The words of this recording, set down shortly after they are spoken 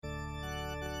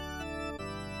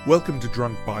Welcome to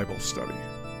Drunk Bible Study.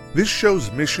 This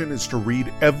show's mission is to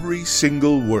read every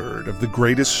single word of the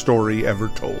greatest story ever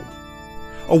told.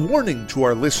 A warning to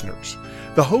our listeners,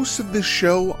 the hosts of this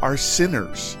show are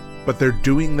sinners, but they're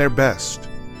doing their best.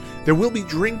 There will be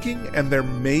drinking and there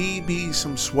may be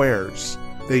some swears.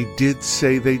 They did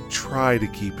say they'd try to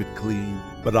keep it clean,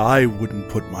 but I wouldn't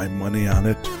put my money on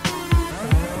it.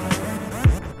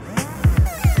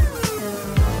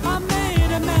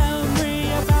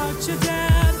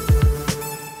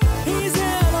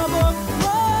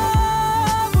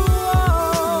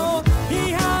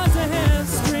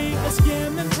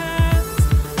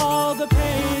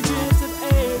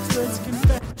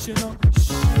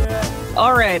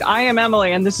 All right, I am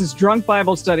Emily, and this is Drunk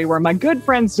Bible Study, where my good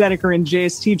friends Dedeker and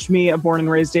Jace teach me, a born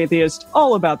and raised atheist,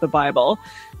 all about the Bible.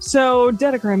 So,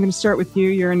 Dedeker, I'm going to start with you.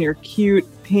 You're in your cute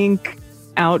pink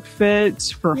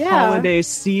outfit for holiday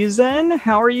season.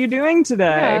 How are you doing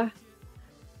today? Yeah.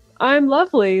 I'm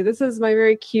lovely. This is my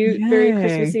very cute, very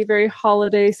Christmassy, very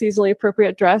holiday, seasonally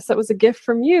appropriate dress. That was a gift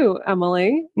from you,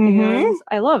 Emily. And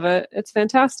I love it. It's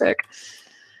fantastic.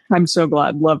 I'm so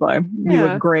glad. Love I. You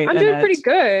look great. I'm doing pretty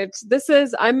good.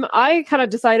 I kind of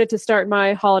decided to start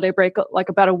my holiday break like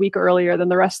about a week earlier than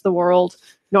the rest of the world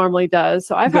normally does.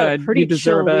 So I've had a pretty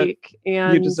chill week,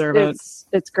 and you deserve it.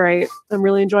 It's great. I'm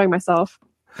really enjoying myself.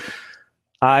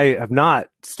 I have not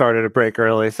started a break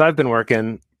early, so I've been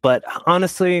working. But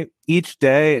honestly, each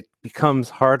day it becomes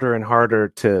harder and harder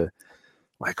to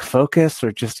focus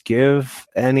or just give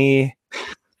any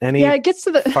it gets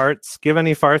to the farts. Give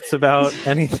any farts about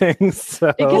anything. So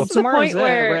it gets to the point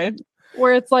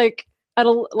where it's like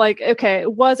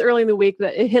it was early in the week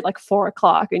that it hit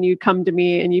 4:00, and you'd come to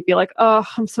me and you'd be like, "Oh,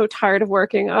 I'm so tired of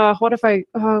working. What if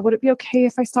would it be okay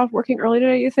if I stopped working early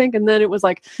today? You think?" And then it was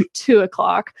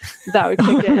 2:00 that would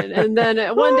kick in, and then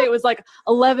one day it was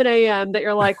 11 a.m. that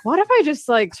you're like, "What if I just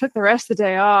took the rest of the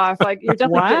day off?" You're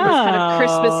definitely getting this kind of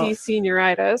Christmassy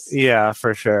senioritis. Yeah,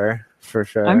 for sure.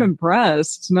 I'm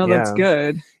impressed. No, that's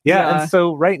good. Yeah, and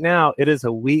so right now it is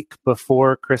a week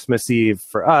before Christmas Eve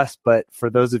for us, but for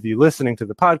those of you listening to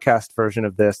the podcast version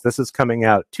of this is coming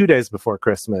out 2 days before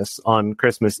Christmas on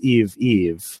Christmas Eve.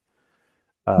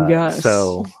 Yes.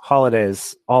 So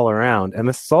holidays all around, and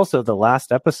this is also the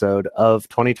last episode of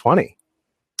 2020.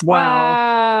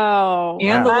 Wow.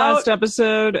 And the last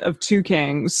episode of Two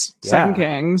Kings, Seven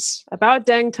Kings. About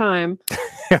dang time.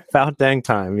 About dang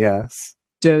time, yes.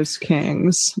 Dos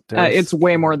Kings. It's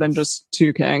way more than just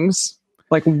Two Kings.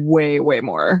 Way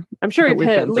more. I'm sure we've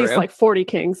hit at least 40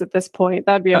 kings at this point.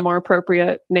 That'd be a more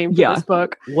appropriate name for this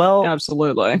book. Well,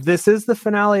 absolutely. This is the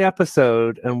finale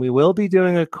episode, and we will be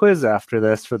doing a quiz after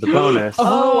this for the bonus.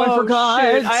 I forgot.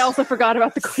 Shit. I also forgot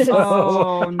about the quiz.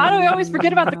 How do we always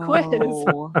forget about the quiz?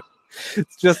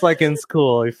 It's just like in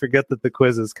school. You forget that the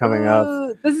quiz is coming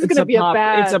up. This is going to be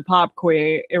It's a pop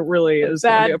quiz. It really is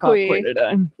going to be a pop quiz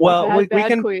today. Well,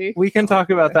 we can talk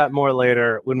about that more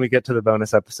later when we get to the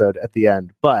bonus episode at the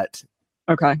end. But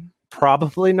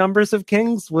probably Numbers of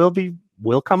Kings will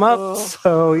come up.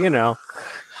 So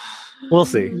we'll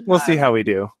see. We'll see how we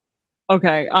do.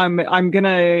 Okay, I'm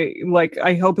gonna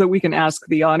I hope that we can ask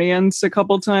the audience a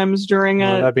couple times during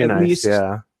it. That'd be nice. Least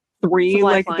 3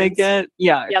 they get.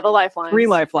 Yeah, the lifelines. 3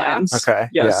 lifelines. Yeah. Okay.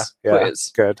 Yes. Yeah.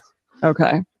 Please. Good.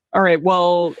 Okay. All right.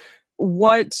 Well,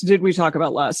 what did we talk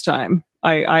about last time?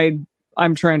 I'm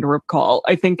trying to recall.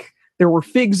 I think there were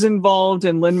figs involved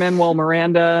and Lin-Manuel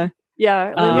Miranda.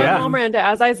 Yeah, Lin-Manuel Miranda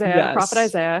as Isaiah, Prophet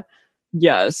Isaiah.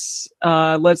 Yes.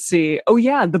 Let's see. Oh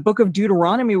yeah, the book of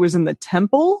Deuteronomy was in the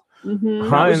temple.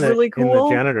 Mm-hmm. That was really cool. In the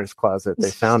janitor's closet,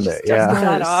 they found it. Yeah.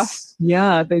 That off.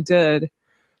 Yeah, they did.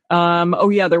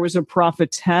 There was a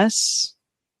prophetess.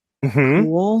 Mm-hmm.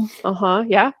 Cool.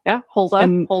 Yeah.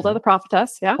 Huldah, the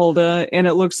prophetess. Yeah. Huldah, and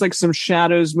it looks like some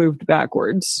shadows moved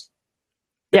backwards.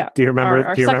 Yeah. Do you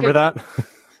remember? Remember that?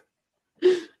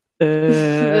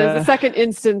 There's the second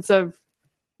instance of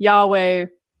Yahweh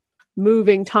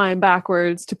moving time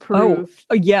backwards to prove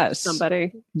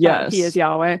somebody. Yes, he is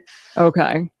Yahweh.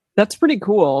 Okay, that's pretty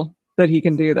cool that he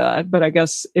can do that. But I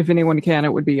guess if anyone can,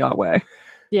 it would be Yahweh.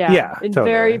 Yeah, in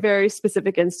totally. Very, very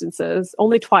specific instances.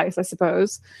 Only twice, I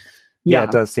suppose. Yeah,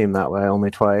 it does seem that way. Only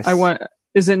twice.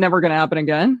 Is it never going to happen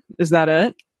again? Is that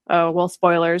it? Oh, well,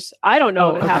 spoilers. I don't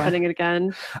know it happening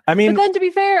again. I mean... But then, to be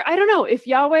fair, I don't know. If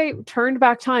Yahweh turned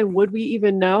back time, would we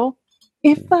even know?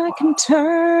 If I can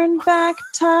turn back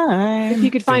time. If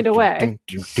you could find a way.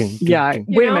 Yeah.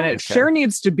 Wait a minute. Cher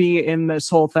needs to be in this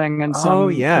whole thing in some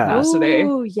capacity.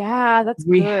 Oh, yeah.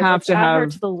 We have to have her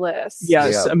to the list.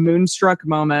 Yes. A moonstruck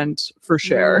moment for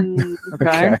Cher.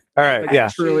 Okay. All right. Yeah.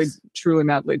 Truly,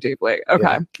 madly, deeply. Okay.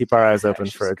 Yeah. Keep our eyes open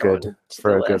for a good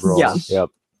role. Yeah. Yep.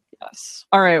 Yes.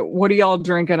 All right. What are y'all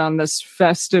drinking on this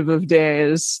festive of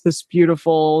days? This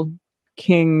beautiful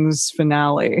King's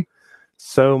finale.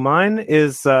 So mine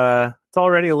is it's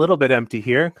already a little bit empty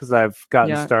here because I've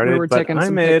gotten started. We were taking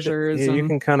some pictures. You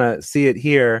can kind of see it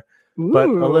here. Ooh. But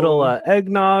a little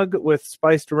eggnog with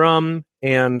spiced rum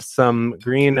and some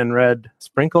green and red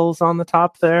sprinkles on the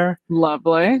top there.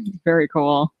 Lovely. Very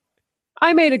cool.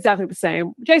 I made exactly the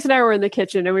same. Jason and I were in the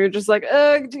kitchen and we were just like,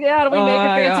 how do we make a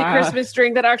fancy Christmas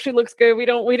drink that actually looks good?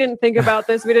 We didn't think about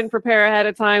this. We didn't prepare ahead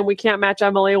of time. We can't match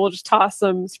Emily. We'll just toss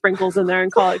some sprinkles in there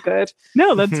and call it good.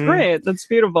 No, that's great. That's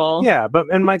beautiful. Yeah,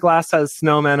 and my glass has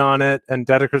snowmen on it, and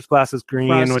Dedeker's glass is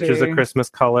green, Frosty, which is a Christmas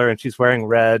color, and she's wearing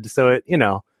red. So it,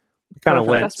 kind of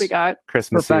went we got.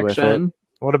 Christmassy Perfection. with it.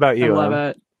 What about you? I love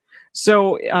it.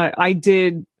 So I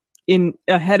did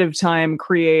ahead of time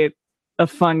create a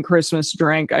fun Christmas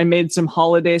drink. I made some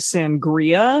holiday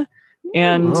sangria,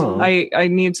 and I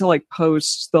need to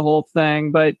post the whole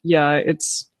thing, but yeah,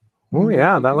 it's. Oh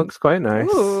yeah, that looks quite nice.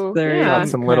 Ooh, there you got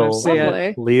some little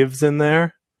leaves in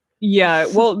there. Yeah,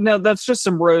 well, no, that's just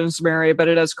some rosemary, but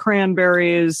it has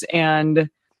cranberries and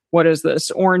what is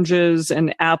this? Oranges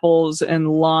and apples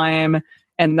and lime,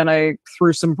 and then I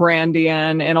threw some brandy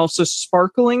in, and also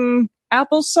sparkling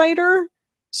apple cider.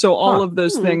 So all of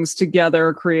those things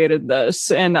together created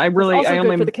this, and I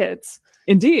only for the kids.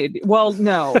 Indeed. Well,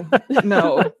 no.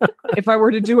 If I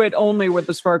were to do it only with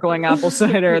the sparkling apple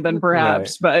cider, then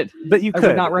perhaps. Right. But you could. I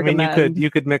would not recommend. I mean,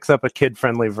 you could mix up a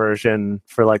kid-friendly version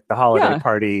for the holiday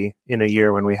party in a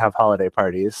year when we have holiday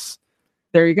parties.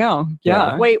 There you go.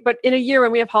 Yeah. Wait, but in a year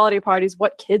when we have holiday parties,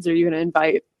 what kids are you going to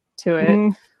invite to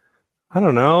it? I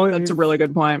don't know. That's a really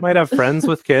good point. Might have friends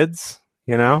with kids.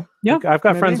 Yeah, I've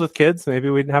got friends with kids. Maybe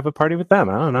we'd have a party with them.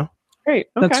 I don't know. Great.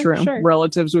 Okay, that's true. Sure.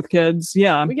 Relatives with kids.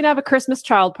 Yeah. We can have a Christmas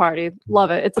child party.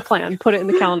 Love it. It's a plan. Put it in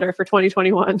the calendar for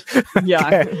 2021. Yeah.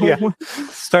 Okay,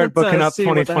 Start booking up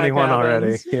 2021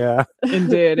 already. Yeah.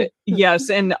 Indeed. Yes.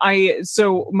 And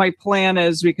so my plan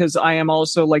is, because I am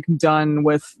also done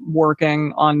with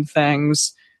working on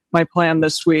things, my plan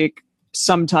this week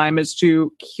sometime is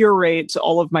to curate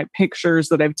all of my pictures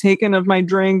that I've taken of my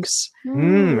drinks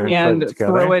and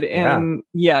throw it in,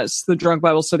 the Drunk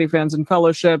Bible Study Fans and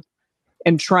Fellowship,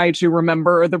 and try to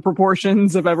remember the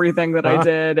proportions of everything that I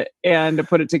did and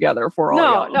put it together for all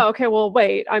y'all. No, okay, well,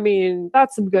 wait. I mean,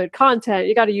 that's some good content.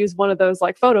 You got to use one of those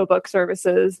photo book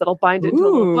services that'll bind it to a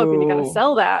little book, and you got to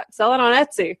sell that on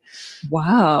Etsy.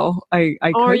 Wow, I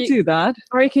could do that.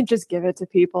 Or you can just give it to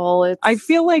people. I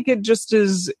feel like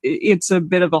it's a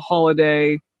bit of a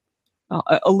holiday,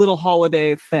 a little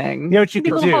holiday thing. You know what you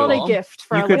could do? A holiday gift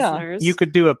for our listeners. You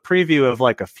could do a preview of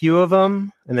a few of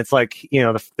them, and it's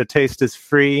the taste is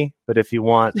free, but if you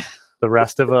want the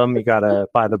rest of them, you gotta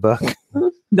buy the book.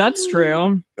 That's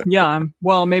true. Yeah.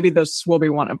 Well, maybe this will be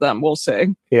one of them. We'll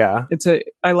see. Yeah.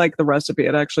 I like the recipe.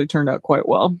 It actually turned out quite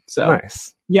well. So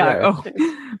nice. Yeah.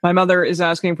 My mother is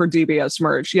asking for DBS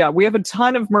merch. Yeah. We have a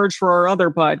ton of merch for our other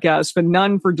podcasts, but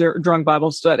none for Drunk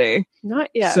Bible Study. Not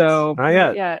yet. So not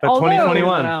yet. But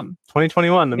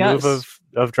 2021, the move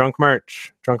of drunk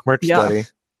merch study.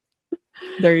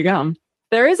 There you go.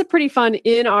 There is a pretty fun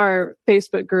in our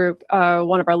Facebook group.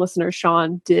 One of our listeners,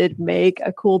 Sean, did make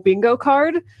a cool bingo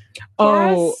card.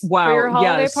 Oh, wow. For your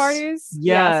holiday parties. Yes.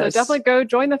 Yeah, so definitely go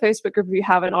join the Facebook group if you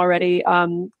haven't already.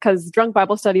 Because Drunk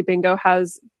Bible Study Bingo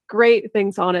has great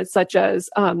things on it, such as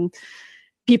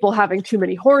people having too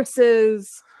many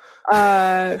horses,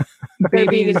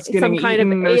 maybe some kind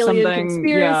of alien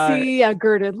conspiracy,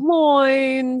 girded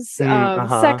loins,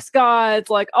 sex gods,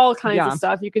 all kinds of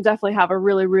stuff. You can definitely have a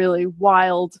really, really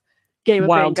wild game of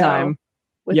bingo time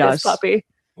with this puppy.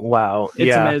 Wow.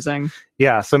 It's amazing.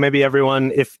 Yeah. So maybe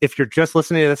everyone, if you're just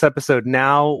listening to this episode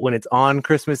now, when it's on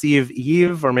Christmas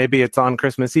Eve, or maybe it's on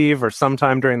Christmas Eve or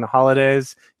sometime during the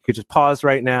holidays, you could just pause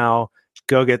right now,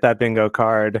 go get that bingo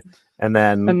card, and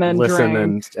then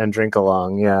listen and drink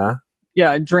along. Yeah.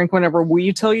 Yeah. Drink whenever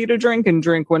we tell you to drink, and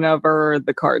drink whenever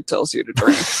the card tells you to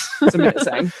drink. It's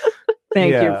amazing.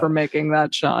 Thank you for making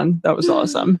that, Sean. That was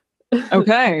awesome.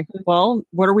 Okay. Well,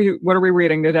 what are we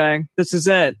reading today? This is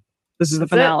it. This is the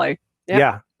finale. Yep.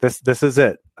 Yeah. This is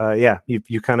it.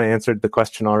 You kind of answered the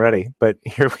question already, but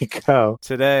here we go.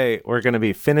 Today, we're going to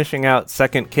be finishing out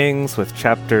 2 Kings with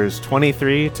chapters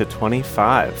 23 to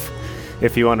 25.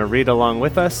 If you want to read along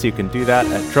with us, you can do that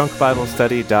at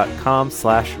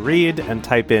drunkbiblestudy.com/read and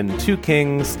type in 2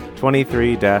 Kings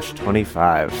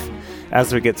 23-25.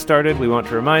 As we get started, we want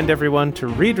to remind everyone to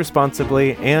read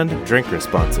responsibly and drink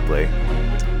responsibly.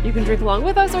 You can drink along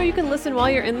with us, or you can listen while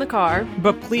you're in the car.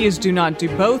 But please do not do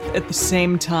both at the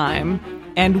same time.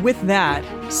 And with that,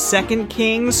 2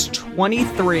 Kings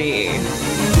 23.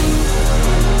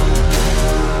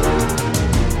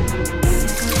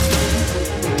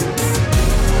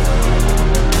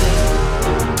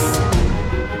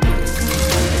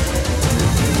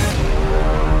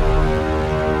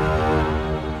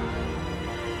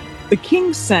 The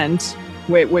king sent...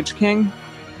 Wait, which king?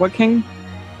 What king?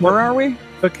 Where are we?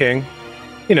 The king.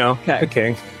 You know, okay. The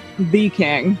king. The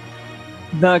king.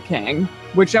 The king.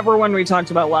 Whichever one we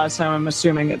talked about last time, I'm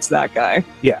assuming it's that guy.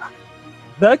 Yeah.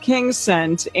 The king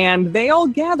sent, and they all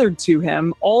gathered to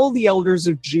him, all the elders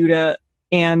of Judah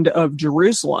and of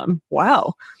Jerusalem.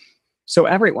 Wow. So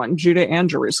everyone, Judah and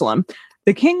Jerusalem.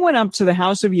 The king went up to the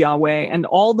house of Yahweh, and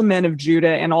all the men of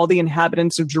Judah and all the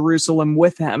inhabitants of Jerusalem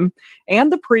with him,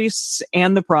 and the priests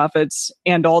and the prophets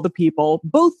and all the people,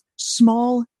 both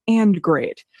small and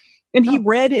great. And he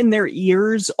read in their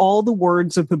ears all the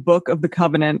words of the book of the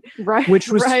covenant, which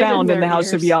was found in the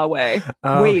house of Yahweh.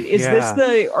 Wait, is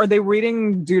this are they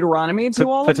reading Deuteronomy to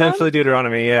all of them? Potentially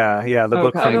Deuteronomy, yeah. The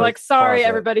book. They're like, sorry,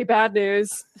 everybody, bad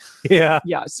news. Yeah.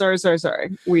 Yeah, sorry.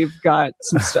 We've got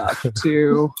some stuff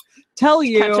to tell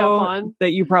you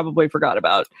that you probably forgot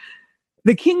about.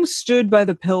 The king stood by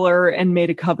the pillar and made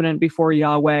a covenant before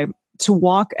Yahweh, to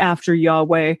walk after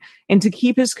Yahweh and to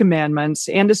keep his commandments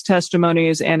and his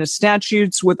testimonies and his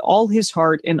statutes with all his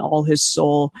heart and all his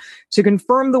soul, to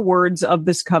confirm the words of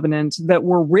this covenant that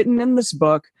were written in this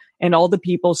book, and all the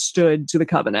people stood to the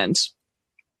covenant.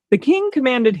 The king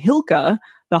commanded Hilkiah,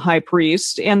 the high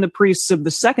priest, and the priests of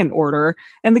the second order,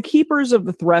 and the keepers of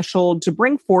the threshold to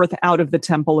bring forth out of the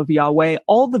temple of Yahweh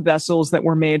all the vessels that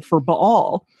were made for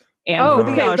Baal, and for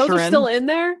the Asherim. Those are still in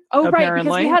there? Oh, apparently.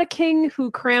 Right, because we had a king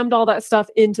who crammed all that stuff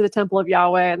into the temple of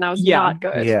Yahweh, and that was not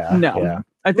good. Yeah, no. Yeah.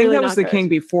 I think that was the king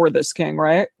before this king,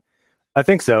 right? I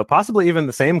think so. Possibly even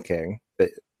the same king. But,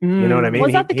 you know what I mean?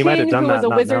 Was that the king who was a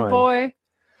wizard boy?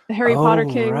 The Harry Potter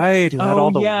king? Right, who had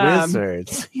all the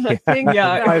wizards. I think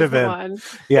that might have was the been. one.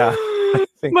 Yeah. I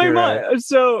think my you're mom. right.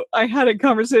 So I had a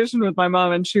conversation with my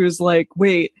mom, and she was like,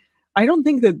 "Wait, I don't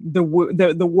think that the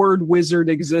word wizard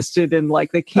existed in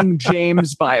like the King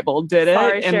James Bible, did it?"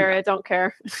 Sorry, Sherry, don't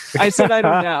care. I said I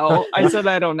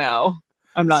don't know.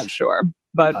 I'm not sure,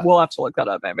 but we'll have to look that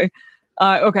up maybe.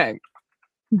 Okay.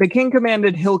 The king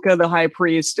commanded Hilkiah the high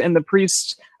priest and the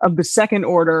priests of the second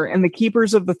order and the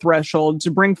keepers of the threshold to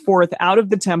bring forth out of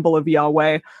the temple of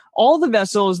Yahweh all the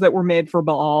vessels that were made for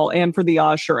Baal and for the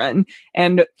Asherim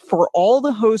and for all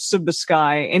the hosts of the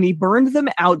sky. And he burned them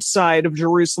outside of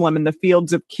Jerusalem in the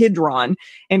fields of Kidron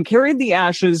and carried the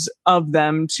ashes of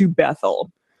them to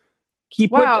Bethel.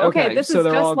 This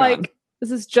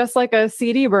is just like a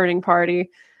CD burning party.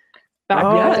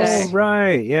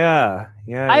 Right. Yeah.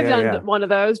 I've done one of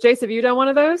those. Jace, have you done one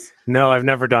of those? No, I've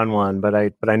never done one, but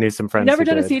I knew some friends. Never who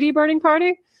done did. a CD burning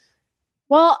party?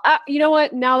 Well, you know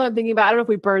what? Now that I'm thinking about it, I don't know if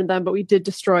we burned them, but we did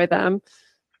destroy them.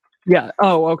 Yeah.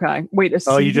 Oh, okay. Wait,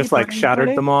 you just like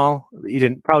shattered them all? You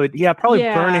didn't probably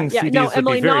burning CDs would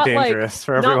be very dangerous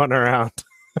for everyone around.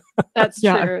 That's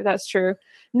true. That's true.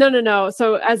 No.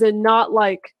 So as in not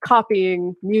like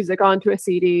copying music onto a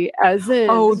CD, as in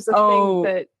this is a thing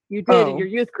that you did in your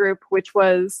youth group, which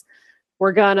was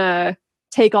we're gonna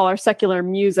take all our secular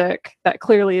music that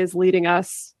clearly is leading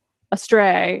us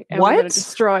astray and we're gonna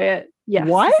destroy it. Yes.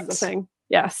 What? This is a thing.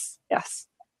 Yes.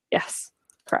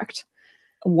 Correct.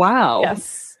 Wow.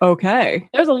 Yes. Okay.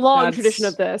 There's a long tradition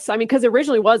of this. I mean, because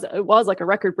originally it was like a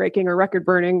record breaking or record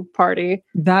burning party.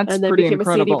 That's and then pretty became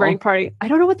incredible. A CD burning party. I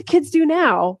don't know what the kids do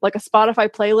now. Like a Spotify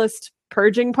playlist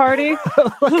purging party.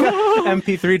 Like a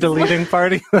MP3 deleting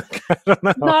party. I don't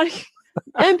know. Not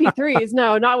MP3s.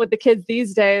 No, not with the kids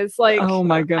these days. Like, oh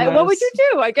my goodness. What would you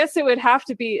do? I guess it would have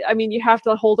to be, I mean, you have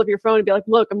to hold up your phone and be like,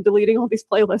 look, I'm deleting all these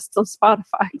playlists on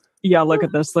Spotify. Yeah, look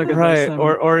at this. Right.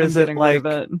 Or is it like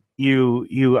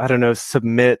you I don't know,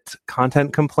 submit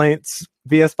content complaints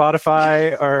via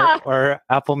Spotify or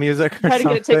Apple Music or try to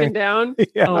something. Get it taken down.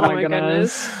 Yeah. Oh my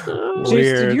goodness.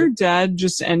 Did your dad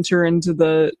just enter into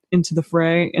the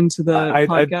fray, into the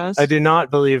podcast? I do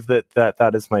not believe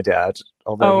that is my dad,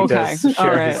 although he does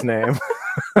share his name.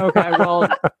 Okay, well,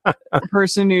 the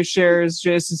person who shares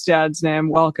Jason's dad's name,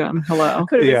 welcome. Hello.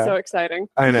 Could have been so exciting.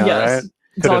 I know, yes. Right?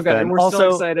 It's all good. We're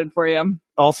still excited for you.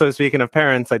 Also, speaking of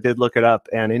parents, I did look it up,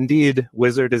 and indeed,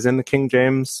 wizard is in the King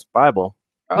James Bible.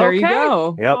 There you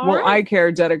go. Yep. Well, I care,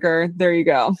 Dedeker. There you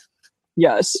go.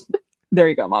 Yes. There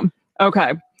you go, Mom.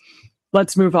 Okay.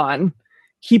 Let's move on.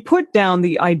 He put down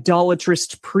the idolatrous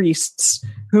priests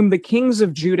whom the kings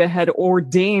of Judah had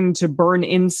ordained to burn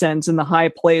incense in the high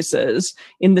places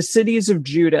in the cities of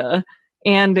Judah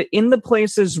and in the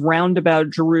places round about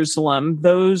Jerusalem,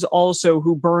 those also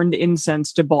who burned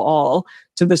incense to Baal,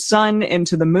 to the sun and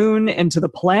to the moon and to the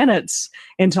planets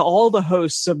and to all the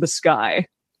hosts of the sky.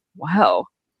 Wow.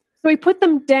 So he put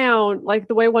them down like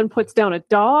the way one puts down a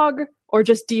dog, or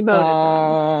just demoted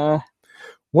them?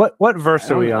 What verse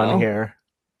are we on here?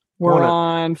 We're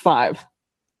on 5.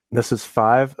 This is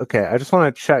 5. Okay, I just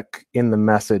want to check in the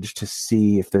message to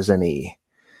see if there's any.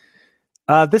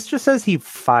 This just says he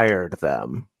fired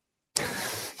them.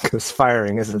 Because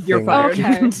firing is a thing that you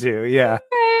can do. Yeah.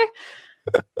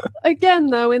 Okay. Again,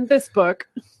 though, in this book.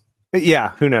 But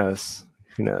yeah, who knows?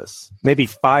 Who knows? Maybe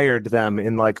fired them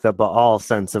in like the Baal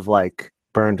sense of like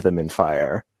burned them in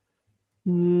fire.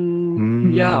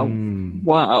 Yeah.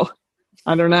 Wow.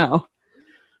 I don't know.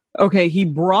 Okay, he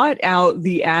brought out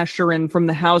the Asherin from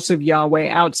the house of Yahweh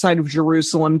outside of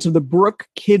Jerusalem to the brook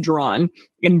Kidron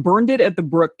and burned it at the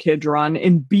brook Kidron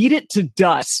and beat it to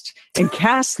dust and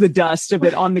cast the dust of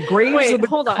it on the graves of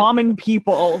the common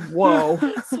people. Whoa.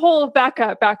 Back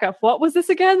up. What was this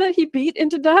again that he beat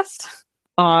into dust?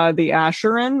 The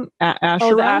Asherin. Asherah?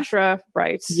 Oh, the Asherah,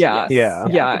 right. Yeah. Yes.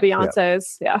 Yeah. The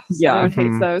Beyonces. Yeah. Everyone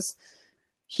hates those.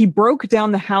 He broke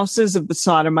down the houses of the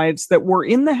Sodomites that were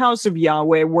in the house of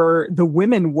Yahweh, where the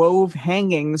women wove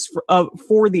hangings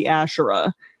for the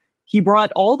Asherah. He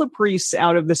brought all the priests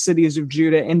out of the cities of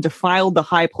Judah and defiled the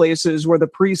high places where the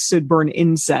priests had burned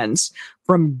incense,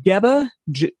 from Geba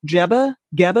to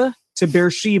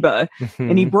Beersheba.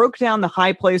 And he broke down the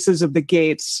high places of the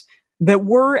gates that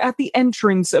were at the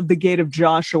entrance of the gate of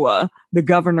Joshua, the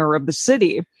governor of the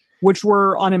city, which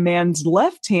were on a man's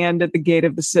left hand at the gate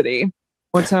of the city.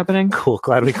 What's happening? Cool.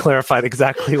 Glad we clarified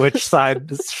exactly which side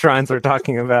shrines we're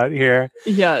talking about here.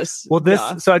 Yes. Well,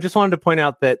 so I just wanted to point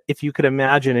out that if you could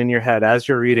imagine in your head as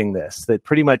you're reading this, that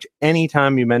pretty much any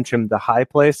time you mention the high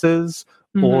places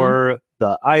or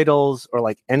the idols or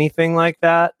like anything like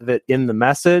that, that in the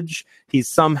message, he's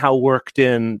somehow worked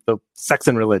in the sex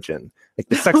and religion. Like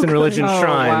the sex and religion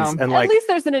shrines. Wow. And like, at least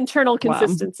there's an internal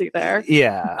consistency there.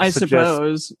 Yeah. I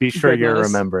suppose. Just be sure you're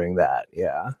remembering that.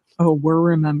 Yeah. Oh, we're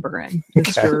remembering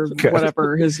Mr.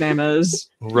 Whatever his name is.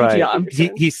 Right. Yeah.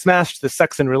 He smashed the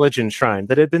sex and religion shrine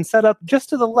that had been set up just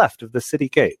to the left of the city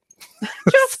gate.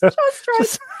 Just to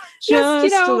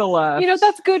the left. You know,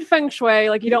 that's good feng shui.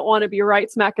 Like, you don't want to be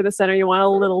right smack in the center. You want a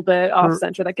little bit off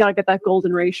center. Like, gotta get that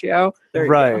golden ratio.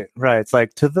 Right. It's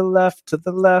like to the left.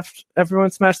 Everyone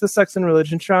smash the sex and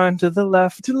religion shrine to the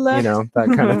left. You know,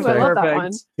 that kind of thing. I love that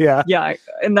one. Yeah. Yeah.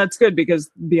 And that's good because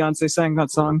Beyonce sang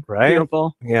that song. Right.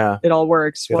 Beautiful. Yeah. It all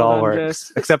works. It all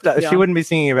works. Except she wouldn't be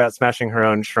singing about smashing her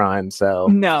own shrine. So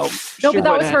no, but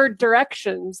that was her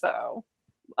directions, though,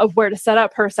 of where to set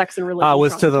up her sex and religion.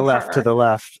 Was to the left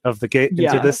of the gate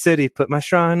into the city. Put my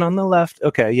shrine on the left.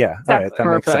 Okay, yeah. Exactly.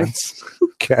 All right, that makes sense.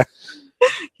 Okay.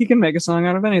 He can make a song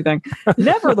out of anything.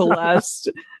 Nevertheless,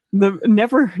 the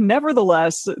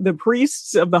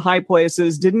priests of the high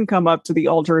places didn't come up to the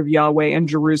altar of Yahweh in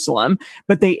Jerusalem,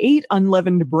 but they ate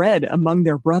unleavened bread among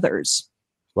their brothers.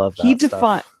 Love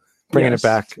that. Bringing it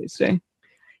back.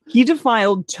 He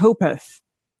defiled Topheth,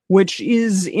 which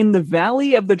is in the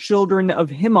valley of the children of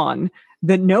Hinnom,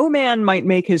 that no man might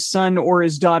make his son or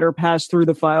his daughter pass through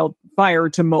the fire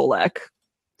to Molech.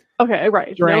 Okay,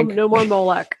 right. No more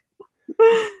Molech.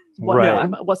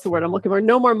 What's the word I'm looking for?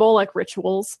 No more Molech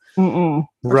rituals. Right.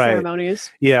 Ceremonies.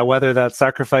 Yeah, whether that's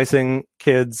sacrificing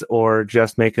kids or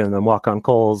just making them walk on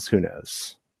coals, who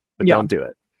knows? But don't do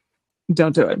it.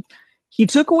 Don't do it. He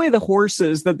took away the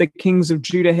horses that the kings of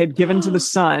Judah had given to the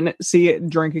sun. See,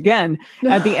 drink again.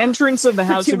 At the entrance of the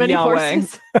house of Yahweh.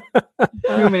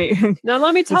 Too many. Now,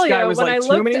 let me tell you, when I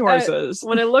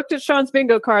looked at Sean's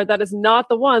bingo card, that is not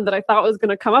the one that I thought was going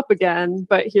to come up again.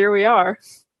 But here we are.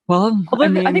 Well,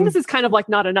 I think this is kind of like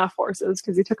not enough horses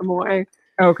because he took them away.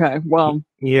 Okay, well,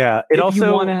 yeah. If you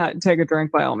want to take a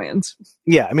drink, by all means.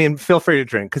 Yeah, I mean, feel free to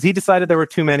drink because he decided there were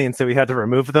too many, and so we had to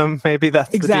remove them. Maybe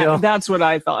that's exactly the deal. That's what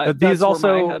I thought. These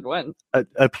also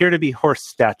appear to be horse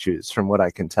statues, from what I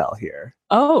can tell here.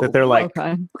 Oh, that they're like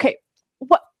okay.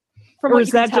 What? From or what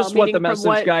is that just what the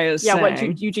message guy is saying? Yeah, what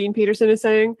Eugene Peterson is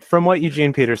saying. From what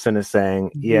Eugene Peterson is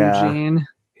saying, yeah, Eugene.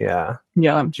 Yeah.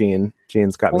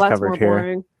 Gene's got me covered here.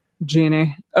 Boring.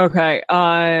 Genie. Okay.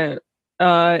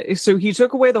 So he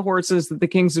took away the horses that the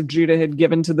kings of Judah had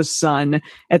given to the sun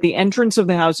at the entrance of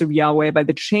the house of Yahweh by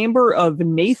the chamber of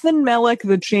Nathan Melech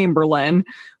the Chamberlain,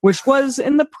 which was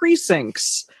in the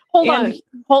precincts. Wait.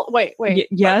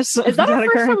 Yes. Is that the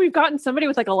first time we've gotten somebody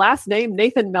with like a last name,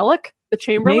 Nathan Melech the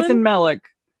Chamberlain? Nathan Melech.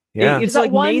 Yeah. It's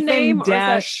like Nathan name,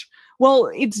 dash.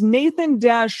 Well, it's Nathan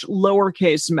dash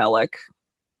lowercase Melech.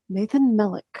 Nathan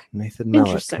Melech.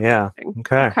 Interesting. Yeah.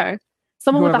 Okay.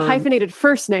 Someone with a hyphenated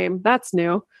first name. That's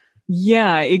new.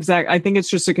 Yeah, exactly. I think it's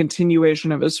just a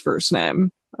continuation of his first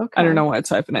name. Okay. I don't know why it's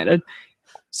hyphenated.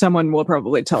 Someone will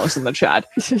probably tell us in the chat.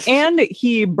 And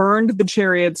he burned the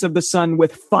chariots of the sun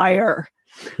with fire.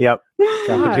 Yep.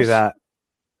 Got to do that.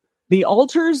 The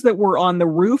altars that were on the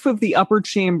roof of the upper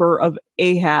chamber of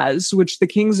Ahaz, which the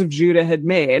kings of Judah had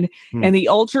made, and the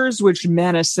altars which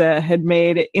Manasseh had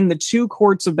made in the 2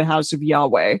 courts of the house of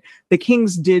Yahweh, the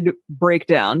kings did break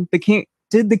down.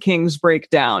 The kings break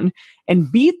down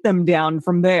and beat them down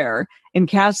from there and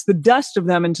cast the dust of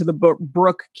them into the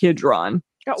brook Kidron.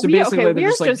 So basically, they're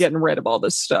just like getting rid of all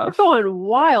this stuff. We're going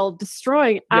wild,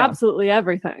 destroying absolutely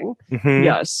everything. Mm-hmm.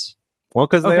 Yes. Well,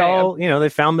 because they all, they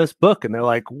found this book and they're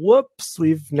like, whoops,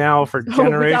 we've now for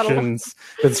generations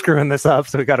been screwing this up,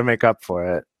 so we got to make up for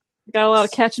it. Got a lot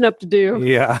of catching up to do.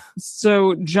 Yeah.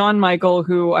 So John Michael,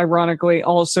 who ironically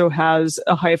also has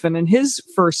a hyphen in his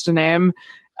first name,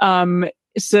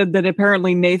 said that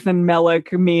apparently Nathan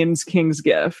Melech means king's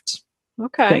gift.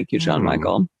 Okay. Thank you, John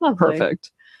Michael. Lovely.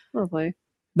 Perfect. Lovely.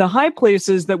 The high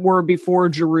places that were before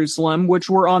Jerusalem, which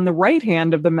were on the right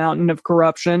hand of the mountain of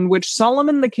corruption, which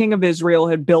Solomon the king of Israel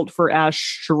had built for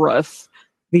Ashtoreth,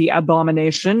 the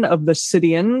abomination of the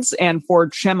Sidonians, and for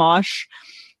Chemosh,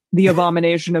 the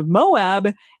abomination of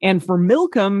Moab, and for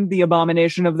Milcom, the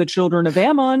abomination of the children of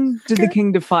Ammon, did the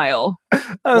king defile.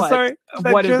 Sorry.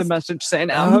 What does the message say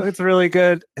now? Oh, it's really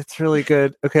good. It's really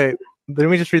good. Okay, let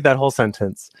me just read that whole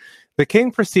sentence. The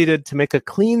king proceeded to make a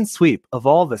clean sweep of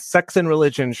all the sex and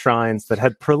religion shrines that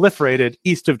had proliferated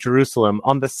east of Jerusalem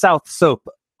on the south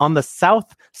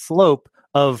slope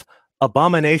of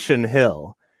Abomination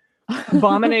Hill.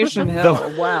 Abomination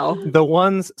Hill. Wow. The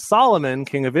ones Solomon,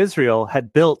 king of Israel,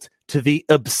 had built to the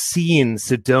obscene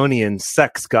Sidonian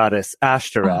sex goddess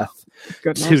Ashtoreth,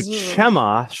 to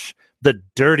Chemosh, the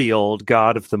dirty old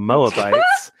god of the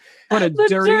Moabites. What a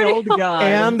dirty old god.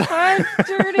 And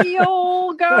dirty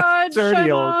old god.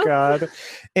 Dirty old god.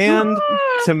 And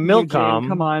to Milcom,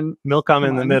 Milcom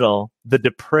in the middle, the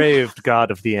depraved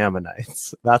god of the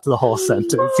Ammonites. That's the whole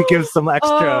sentence. He gives some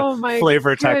extra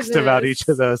flavor text about each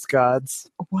of those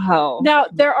gods. Wow. Now,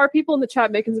 there are people in the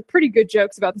chat making some pretty good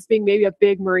jokes about this being maybe a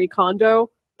big Marie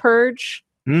Kondo purge.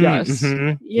 Yes.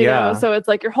 You know, so it's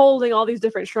like you're holding all these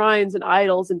different shrines and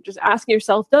idols and just asking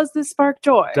yourself, does this spark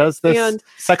joy? Does this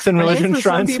sex and religion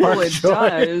shrine spark joy?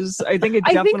 Does. I think it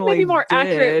definitely I think maybe more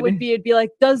accurate would be, it'd be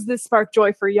like, does this spark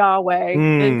joy for Yahweh?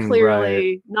 And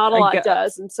clearly not a lot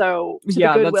does. And so to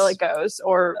the goodwill it goes,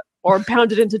 or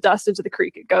pounded into dust into the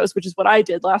creek it goes, which is what I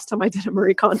did last time I did a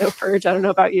Marie Kondo purge. I don't know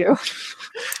about you.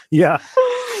 Yeah.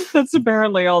 That's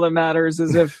apparently all that matters,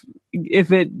 is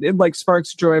if it like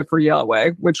sparks joy for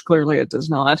Yahweh, which clearly it does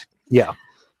not. Yeah.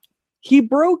 He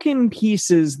broke in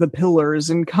pieces the pillars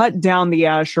and cut down the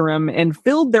Asherim and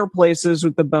filled their places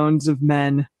with the bones of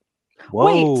men.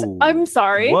 Whoa. Wait, I'm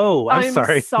sorry. Whoa, I'm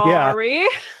sorry. Yeah.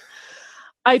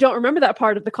 I don't remember that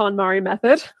part of the KonMari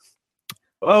method.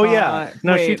 Oh yeah,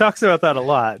 no, she talks about that a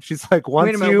lot. She's like,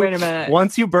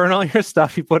 once you burn all your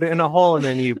stuff, you put it in a hole, and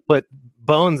then you put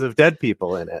bones of dead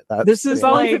people in it. This is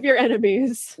bones of your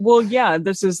enemies. Well, yeah,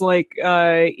 this is like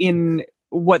in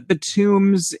what the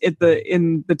tombs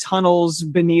in the tunnels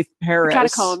beneath Paris, the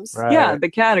catacombs. Right. Yeah, the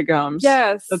catacombs.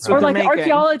 Yes, that's what or like making.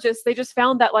 Archaeologists, they just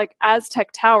found that like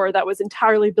Aztec tower that was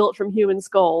entirely built from human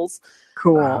skulls.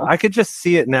 Cool. I could just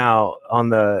see it now on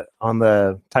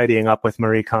the tidying up with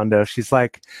Marie Kondo. She's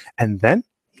like, and then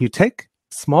you take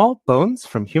small bones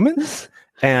from humans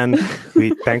and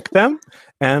we thank them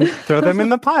and throw them in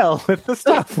the pile with the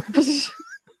stuff.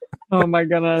 Oh my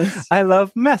goodness. I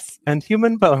love mess and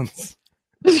human bones.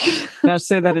 Now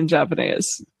say that in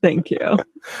Japanese. Thank you.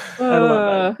 I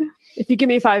love it. If you give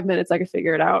me 5 minutes, I can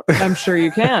figure it out. I'm sure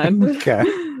you can. Okay.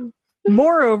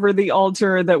 Moreover, the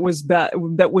altar that was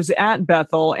at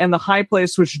Bethel and the high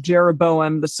place which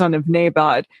Jeroboam, the son of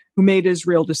Nebat, who made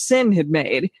Israel to sin, had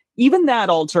made, even that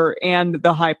altar and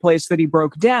the high place that he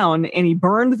broke down, and he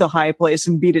burned the high place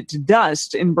and beat it to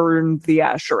dust and burned the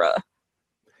Asherah.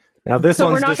 Now this so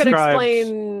one's we're not going to described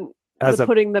explain as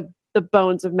putting the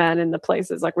bones of men in the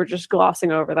places. Like we're just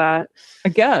glossing over that, I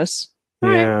guess. Yeah.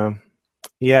 Right.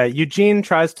 Yeah, Eugene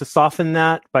tries to soften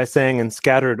that by saying and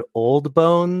scattered old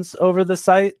bones over the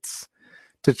sites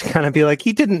to kind of be like,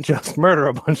 he didn't just murder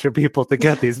a bunch of people to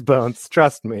get these bones.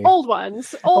 Trust me. Old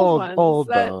ones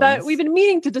that we've been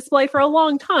meaning to display for a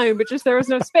long time, but just there was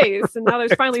no space. And now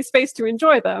there's finally space to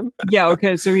enjoy them. Yeah,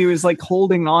 okay. So he was like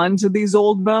holding on to these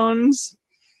old bones?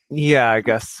 Yeah, I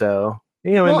guess so.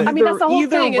 You know, well, I mean, that's the whole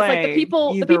thing. It's like the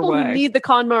people who need the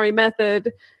KonMari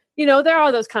method. You know, there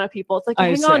are those kind of people. It's like you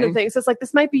hang on to things. It's like,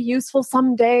 this might be useful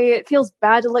someday. It feels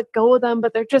bad to let go of them,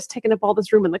 but they're just taking up all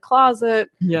this room in the closet.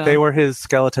 Yeah. They were his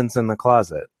skeletons in the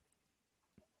closet.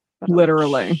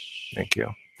 Literally. Thank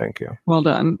you. Well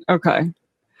done. Okay.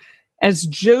 As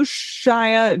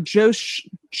Josiah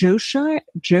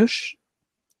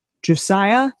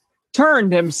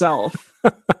turned himself,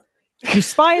 He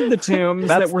spied the tombs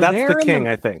that were there. That's the king,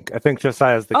 I think. I think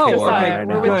Josiah's the king right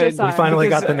now. We finally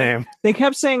got the name. They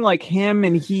kept saying like him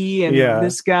and he and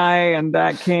this guy and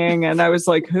that king. And I was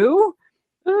like, who?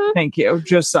 Thank you.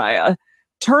 Josiah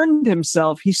turned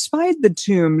himself. He spied the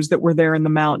tombs that were there in the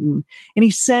mountain, and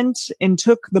he sent and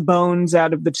took the bones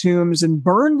out of the tombs and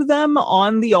burned them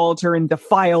on the altar and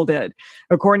defiled it,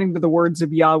 according to the words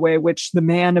of Yahweh, which the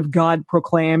man of God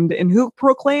proclaimed. And who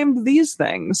proclaimed these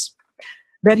things?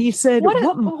 That he said, hold on.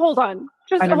 Hold on.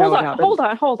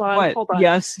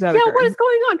 Yes. Yeah, what is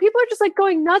going on? People are just like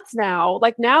going nuts now.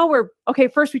 Like now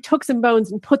first we took some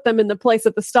bones and put them in the place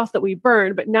of the stuff that we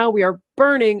burned, but now we are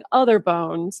burning other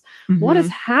bones. Mm-hmm. What is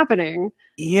happening?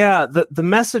 Yeah, the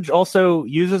message also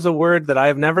uses a word that I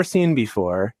have never seen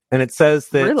before. And it says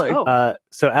that, really?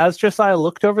 So as Josiah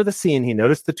looked over the scene, he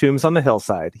noticed the tombs on the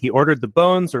hillside. He ordered the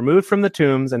bones removed from the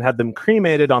tombs and had them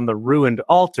cremated on the ruined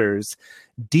altars,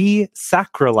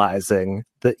 desacralizing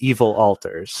the evil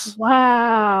altars.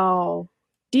 Wow.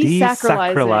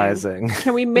 Desacralizing.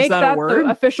 Can we make that the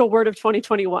official word of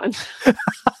 2021?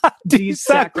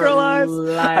 Desacralize.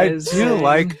 I do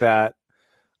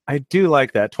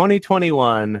like that.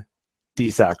 2021,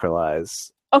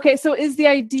 desacralize. Okay, so is the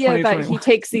idea that he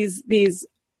takes these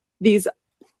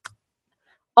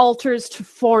altars to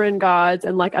foreign gods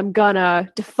and like I'm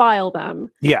gonna defile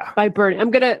them by burning.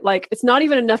 I'm gonna it's not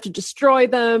even enough to destroy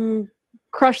them,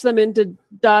 crush them into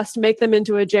dust, make them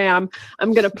into a jam.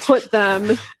 I'm gonna put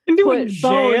them put bones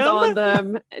on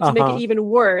them to make it even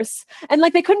worse. And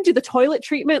like they couldn't do the toilet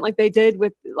treatment like they did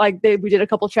with we did a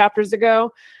couple chapters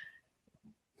ago.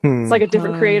 It's like a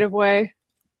different creative way.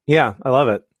 Yeah, I love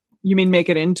it. You mean make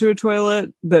it into a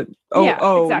toilet that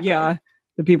exactly.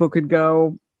 The people could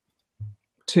go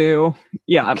to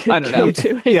I don't know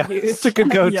could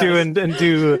go to and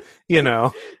do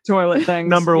toilet things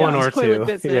number one or two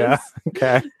business.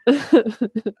 Okay so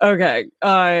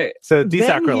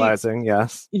desacralizing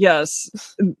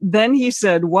yes then he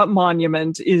said, what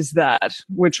monument is that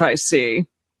which I see?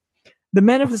 The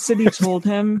men of the city told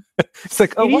him, it's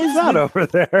like, oh, what is that over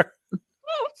there?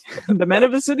 The men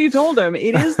of the city told him,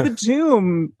 it is the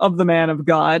tomb of the man of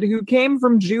God who came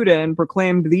from Judah and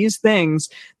proclaimed these things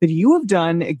that you have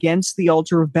done against the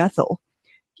altar of Bethel.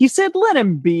 He said, let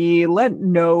him be, let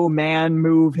no man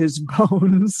move his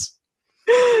bones.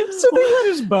 So they let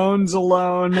his bones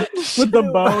alone with the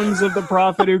bones of the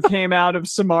prophet who came out of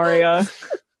Samaria.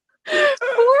 Who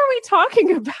are we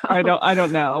talking about? I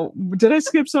don't know. Did I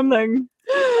skip something?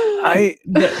 Oh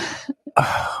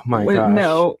my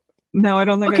gosh. No, I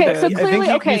don't think I did. So clearly,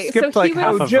 I think you skipped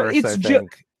half a verse, I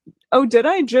think. Oh, did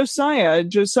I? Josiah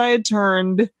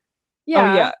turned.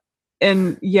 Yeah.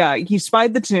 And he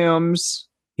spied the tombs.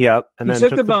 Yep. And he then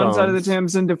took the bones out of the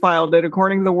tombs and defiled it,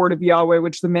 according to the word of Yahweh,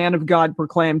 which the man of God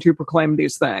proclaimed, who proclaimed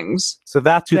these things. So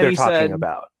that's who they're talking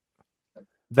about.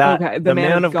 The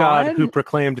man of God who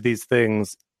proclaimed these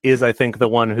things is, I think, the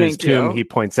one whose tomb he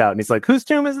points out. And he's like, whose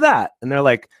tomb is that? And they're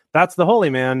like, that's the holy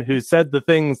man who said the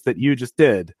things that you just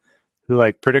did. Who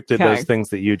predicted those things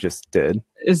that you just did.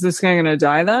 Is this guy going to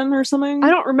die then or something? I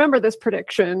don't remember this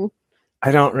prediction.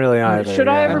 I don't really either. Should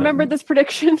I have remembered this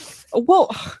prediction?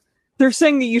 Well, they're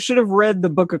saying that you should have read the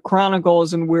Book of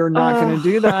Chronicles, and we're not going to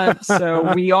do that.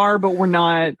 So we are, but we're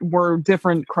not. We're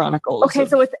different chronicles. Okay,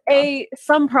 so it's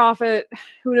some prophet.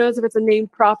 Who knows if it's a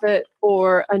named prophet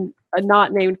or a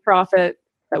not named prophet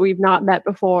that we've not met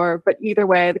before. But either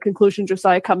way, the conclusion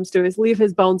Josiah comes to is leave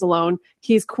his bones alone.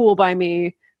 He's cool by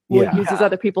me. Uses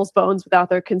other people's bones without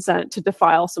their consent to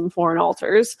defile some foreign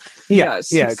altars. Yes.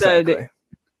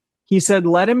 He said,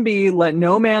 let him be, let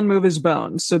no man move his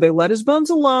bones. So they let his bones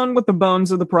alone with the bones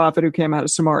of the prophet who came out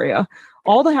of Samaria.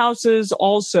 All the houses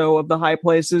also of the high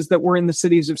places that were in the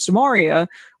cities of Samaria,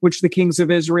 which the kings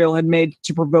of Israel had made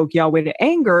to provoke Yahweh to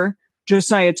anger,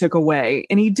 Josiah took away.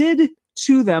 And he did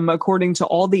to them according to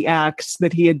all the acts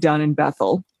that he had done in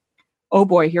Bethel. Oh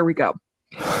boy, here we go.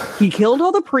 He killed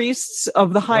all the priests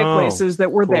of the high places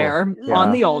that were there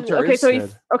on the altars. So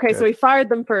he fired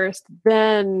them first,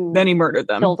 then he murdered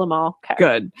them. Killed them all.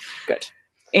 Okay. Good.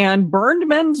 And burned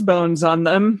men's bones on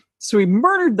them. So he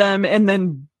murdered them and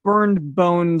then burned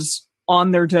bones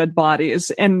on their dead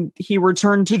bodies. And he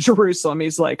returned to Jerusalem.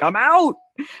 He's like, I'm out.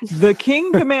 The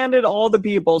king commanded all the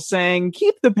people, saying,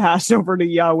 keep the Passover to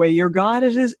Yahweh your God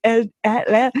as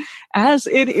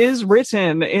it is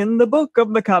written in the book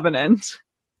of the covenant.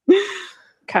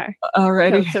 Okay.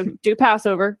 Alrighty. So do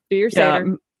Passover. Do your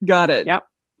Seder. Got it. Yep.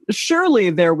 Surely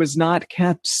there was not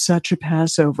kept such a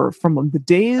Passover from the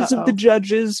days of the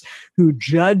judges who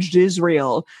judged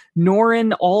Israel, nor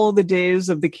in all the days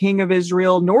of the king of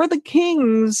Israel, nor the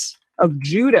kings of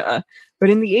Judah. But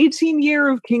in the 18th year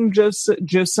of King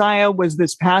Josiah was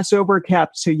this Passover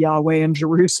kept to Yahweh in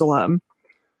Jerusalem.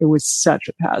 It was such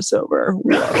a Passover.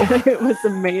 Whoa. It was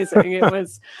amazing. It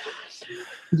was,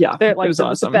 yeah, it was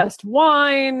awesome. The best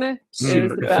wine. It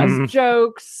was the best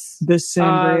jokes. The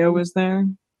sangria was there.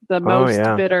 The most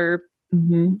bitter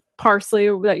parsley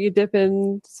that you dip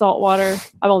in salt water.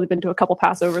 I've only been to a couple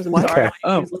Passovers in my life.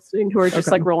 Who's listening who are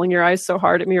just like rolling your eyes so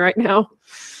hard at me right now.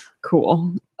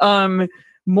 Cool.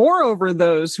 Moreover,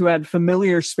 those who had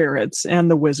familiar spirits and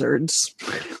the wizards.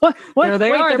 What? There they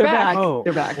are. They're back. Oh,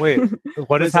 they're back. Wait,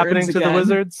 what is happening to the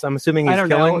wizards? I'm assuming he's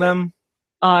killing them.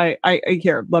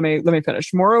 Here, let me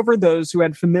finish. Moreover, those who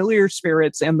had familiar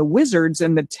spirits and the wizards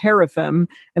and the teraphim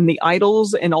and the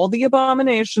idols and all the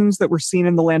abominations that were seen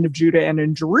in the land of Judah and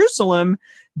in Jerusalem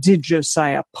did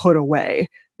Josiah put away,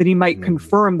 that he might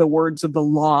confirm the words of the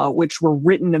law, which were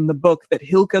written in the book that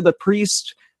Hilkiah the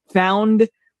priest found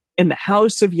in the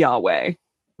house of Yahweh.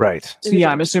 Right. So yeah,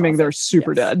 I'm assuming they're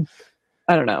super dead.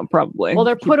 I don't know, probably. Well,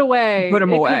 they're put away. Put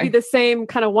them away. Could be the same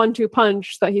kind of 1-2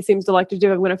 punch that he seems to like to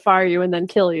do. I'm going to fire you and then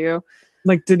kill you.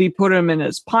 Like, did he put him in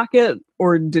his pocket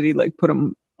or did he like put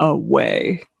him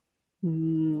away?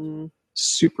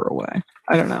 Super away.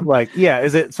 I don't know. Like, yeah,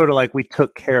 is it sort of like we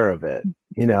took care of it?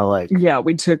 You know, like yeah,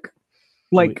 we took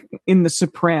like in The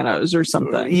Sopranos or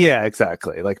something. Yeah,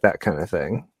 exactly, like that kind of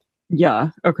thing. Yeah.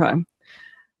 Okay.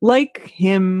 Like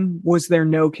him, was there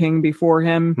no king before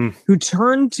him who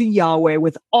turned to Yahweh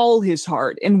with all his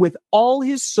heart and with all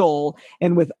his soul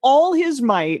and with all his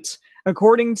might,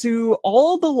 according to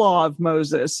all the law of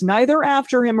Moses? Neither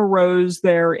after him arose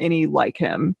there any like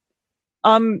him.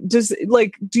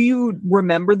 Do you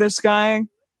remember this guy?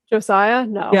 Josiah?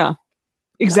 No. Yeah,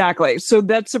 exactly. So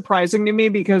that's surprising to me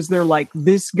because they're like,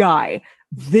 this guy.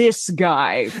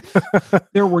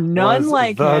 There were none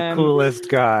like the him. Coolest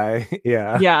guy.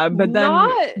 Yeah, but then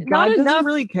God doesn't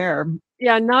really care.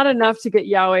 Yeah, not enough to get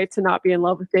Yahweh to not be in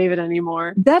love with David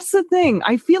anymore. That's the thing.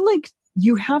 I feel like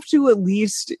you have to at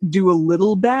least do a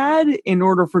little bad in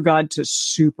order for God to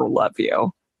super love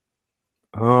you.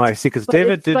 Oh, I see. Because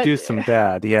David did do some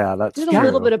bad. Yeah, that's did true. A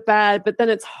little bit of bad, but then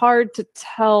it's hard to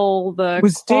tell the.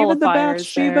 Was David the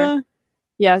Bathsheba? There.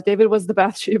 Yeah, David was the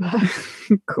Bathsheba.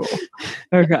 Cool.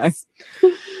 Okay.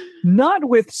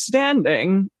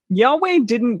 Notwithstanding, Yahweh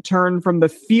didn't turn from the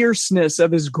fierceness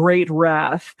of his great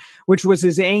wrath, which was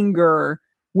his anger,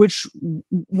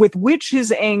 with which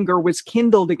his anger was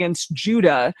kindled against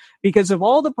Judah because of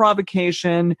all the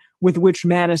provocation with which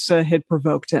Manasseh had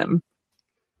provoked him.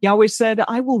 Yahweh said,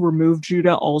 I will remove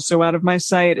Judah also out of my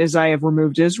sight as I have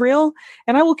removed Israel,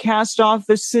 and I will cast off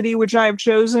the city which I have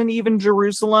chosen, even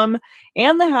Jerusalem,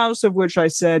 and the house of which I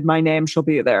said, my name shall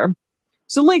be there.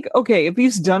 So, like, okay, if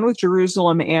he's done with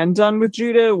Jerusalem and done with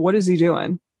Judah, what is he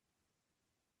doing?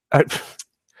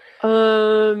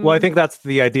 Well, I think that's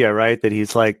the idea, right? That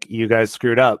he's like, you guys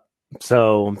screwed up,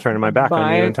 so I'm turning my back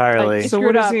on you entirely. So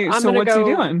what's he doing? I'm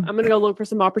going to go look for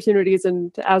some opportunities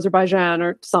in Azerbaijan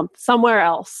or somewhere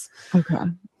else. Okay.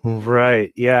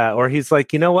 Right. Yeah. Or he's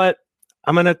like, you know what?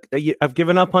 I've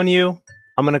given up on you.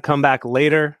 I'm going to come back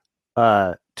later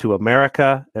to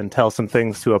America and tell some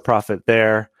things to a prophet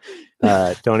there.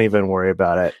 Don't even worry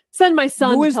about it. Send my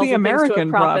son. Who is the American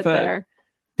prophet? There.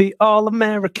 The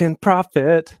all-American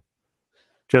prophet.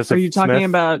 Joseph Are you talking Smith?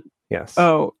 about? Yes.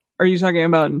 Oh, are you talking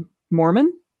about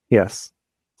Mormon? Yes.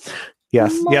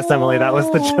 Yes. Yes, Emily, that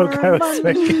was the joke I was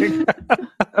making.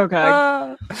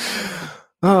 Okay.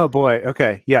 Oh boy.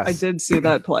 Okay. Yes. I did see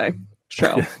that play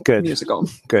show. Good. Musical.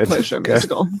 Good. Play show Good.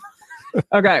 musical.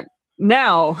 Okay.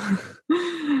 Now.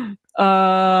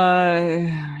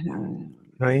 No,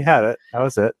 you had it. That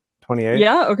was it. 28.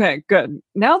 Yeah. Okay. Good.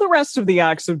 Now the rest of the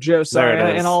acts of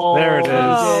Josiah and all there it is.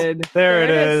 that he did. There it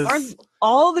is.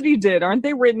 All that he did, aren't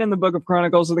they written in the book of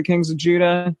Chronicles of the Kings of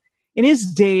Judah? In his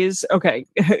days, okay,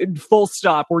 full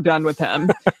stop, we're done with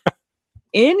him.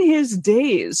 In his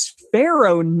days,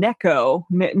 Pharaoh Necho,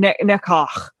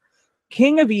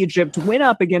 king of Egypt, went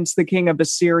up against the king of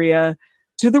Assyria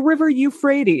to the river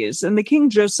Euphrates, and the king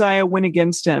Josiah went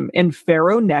against him. And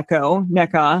Pharaoh Necho.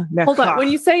 Hold on, when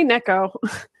you say Necho,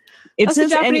 that's the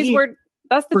Japanese word.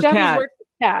 That's the Japanese word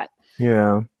for cat.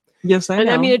 Yeah. Yes, I know. And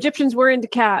I mean, Egyptians were into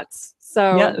cats.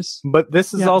 So yes, but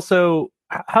this is also,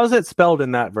 how's it spelled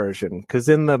in that version? Because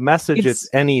in the message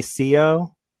it's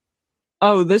Neco.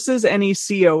 Oh, this is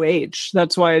Necoh.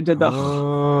 That's why I did the.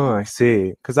 Oh, I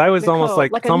see. Because I was almost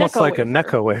like it's almost like a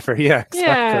Necco wafer. Yeah,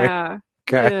 exactly. Yeah.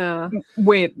 Okay. Yeah.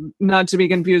 Wait, not to be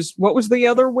confused. What was the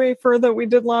other wafer that we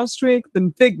did last week?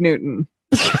 The Fig Newton.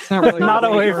 It's not really not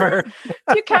a wafer. Do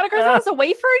you categorize that as a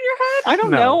wafer in your head? I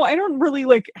don't know. I don't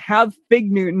really have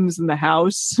Fig Newtons in the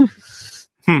house.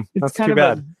 That's too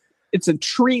bad. It's a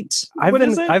treat.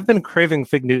 I've been craving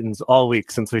Fig Newtons all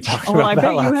week since we talked about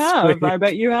that last week. I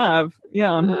bet you have.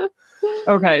 Yeah.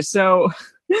 Okay, so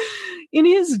in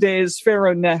his days,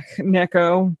 Pharaoh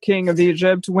Necho, king of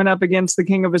Egypt, went up against the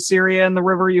king of Assyria in the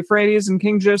river Euphrates, and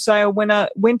King Josiah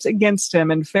went against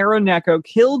him, and Pharaoh Necho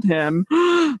killed him.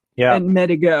 And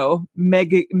Megiddo,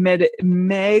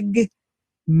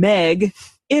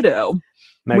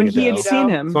 when he had seen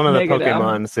him. It's one of the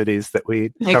Pokemon cities that we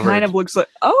covered. It kind of looks like,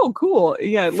 oh, cool.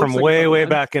 Yeah, it from way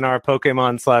back in our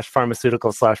Pokemon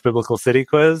 /pharmaceutical /biblical city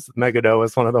quiz, Megiddo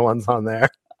was one of the ones on there.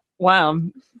 Wow.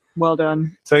 Well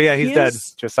done. So yeah, he's dead.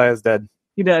 Josiah's dead.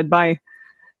 He dead. Bye.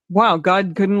 Wow,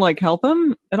 God couldn't help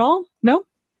him at all? No?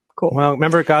 Cool. Well,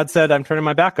 remember God said, I'm turning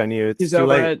my back on you. It's too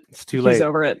late. It's too late. He's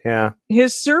over it. Yeah.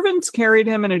 His servants carried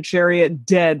him in a chariot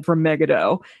dead from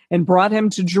Megiddo and brought him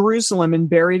to Jerusalem and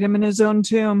buried him in his own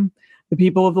tomb. The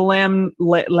people of the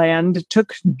land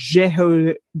took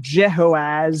Jehoaz,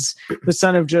 the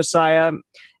son of Josiah,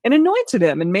 and anointed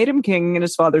him and made him king in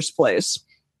his father's place.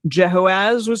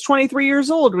 Jehoaz was 23 years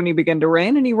old when he began to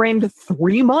reign, and he reigned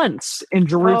 3 months in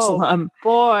Jerusalem. Oh,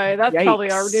 boy, that's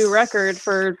probably our new record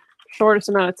for shortest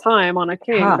amount of time on a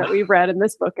king that we've read in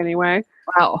this book anyway.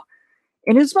 Wow.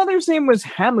 And his mother's name was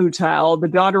Hamutal, the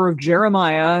daughter of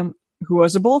Jeremiah, who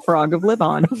was a bullfrog of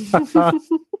Liban.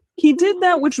 He did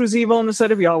that which was evil in the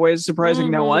sight of Yahweh, surprising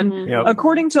no one,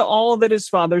 according to all that his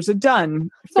fathers had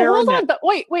done. So hold on.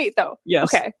 Wait, though.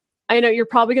 Yes. Okay. I know you're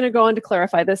probably going to go on to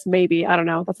clarify this. Maybe. I don't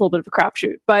know. That's a little bit of a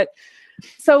crapshoot. But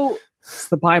so it's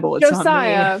the Bible. It's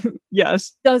Josiah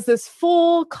yes. does this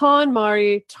full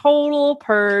KonMari, total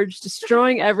purge,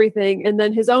 destroying everything. And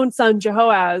then his own son,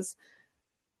 Jehoaz,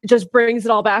 just brings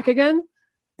it all back again.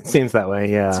 It seems that way,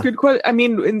 yeah. It's a good question. I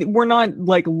mean, we're not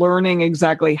learning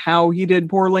exactly how he did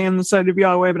poorly in the sight of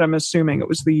Yahweh, but I'm assuming it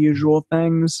was the usual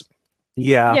things.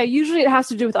 Yeah. Yeah, usually it has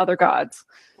to do with other gods.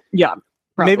 Yeah.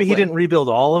 Probably. Maybe he didn't rebuild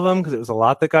all of them because it was a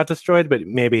lot that got destroyed, but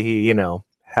maybe he,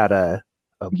 had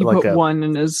he put one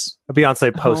in his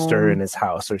Beyonce poster in his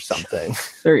house or something.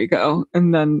 There you go.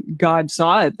 And then God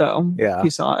saw it, though. Yeah. He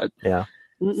saw it. Yeah.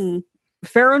 Mm-mm.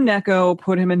 Pharaoh Necho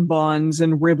put him in bonds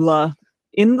in Riblah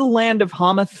in the land of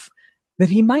Hamath, that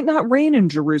he might not reign in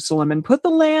Jerusalem, and put the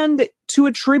land to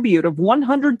a tribute of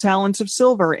 100 talents of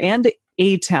silver and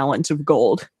a talent of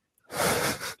gold.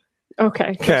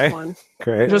 Okay. Just one.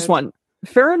 Great. Just one.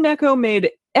 Pharaoh Necho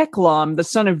made Eklam, the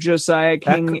son of Josiah,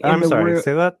 king I'm sorry,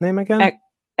 say that name again?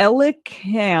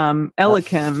 Eliakim.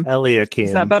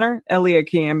 Is that better?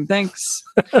 Eliakim. Thanks.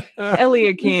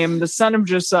 Eliakim, the son of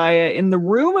Josiah, in the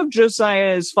room of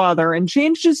Josiah, his father, and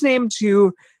changed his name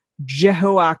to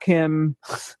Jehoiakim.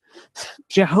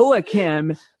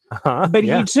 But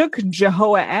he took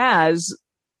Jehoahaz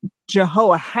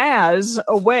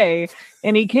away,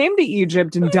 and he came to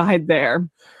Egypt and died there.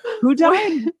 Who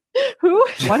died? Who?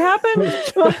 What happened?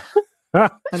 I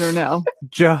don't know.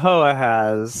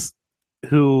 Jehoahaz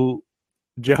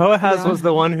was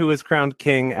the one who was crowned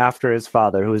king after his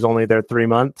father, who was only there 3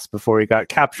 months before he got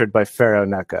captured by Pharaoh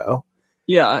Necho.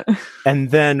 Yeah.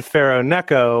 And then Pharaoh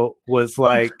Necho was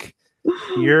like,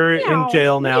 you're in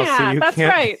jail now, so you that's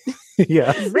can't. Right.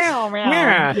 Yeah.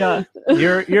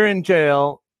 You're in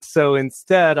jail, so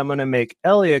instead I'm going to make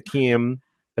Eliakim,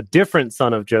 a different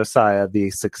son of Josiah,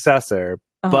 the successor,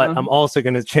 but I'm also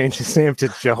going to change his name to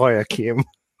Jehoiakim.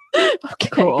 Okay,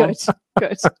 cool.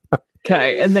 Good.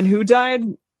 Okay, and then who died?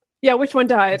 Yeah, which one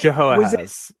died?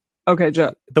 Jehoahaz. Okay,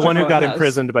 the one who got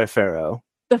imprisoned by Pharaoh.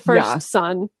 The first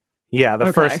son. Yeah,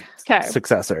 the first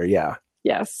successor, yeah.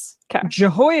 Yes. Okay.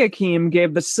 Jehoiakim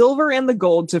gave the silver and the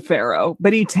gold to Pharaoh,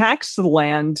 but he taxed the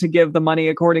land to give the money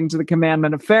according to the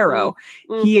commandment of Pharaoh.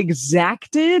 He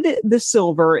exacted the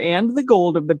silver and the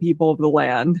gold of the people of the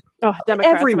land. Oh,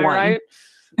 Democrats, everyone. Am I right?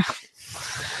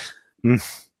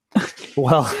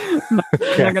 Well,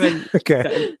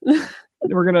 okay.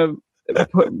 We're gonna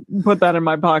put that in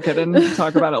my pocket and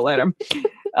talk about it later.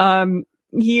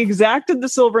 He exacted the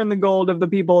silver and the gold of the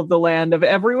people of the land, of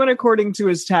everyone according to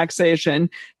his taxation,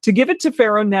 to give it to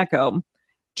Pharaoh Necho.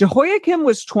 Jehoiakim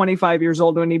was 25 years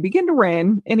old when he began to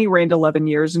reign, and he reigned 11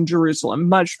 years in Jerusalem.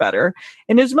 Much better.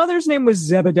 And his mother's name was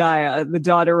Zebediah, the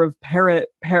daughter of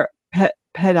Pedaiah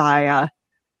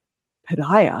of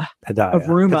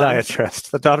Ruma.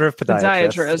 Podiatrist, the daughter of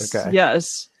Podiatrist. Okay.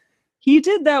 Yes. He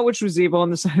did that which was evil in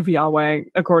the sight of Yahweh,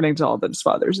 according to all that his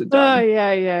fathers had done. Oh,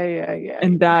 yeah.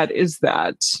 And that is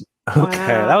that. Okay,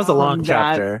 that was a long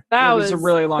chapter. That was a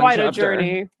really long quite chapter. A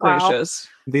journey. Gracious.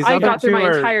 Wow. I got through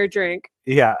my entire drink.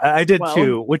 Yeah, I did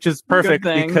too, which is perfect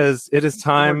because it is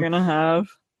time. We're gonna have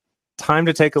time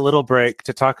to take a little break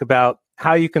to talk about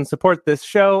how you can support this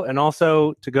show and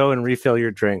also to go and refill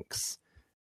your drinks.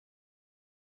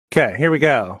 Okay, here we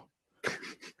go.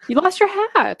 You lost your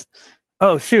hat.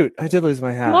 Oh, shoot. I did lose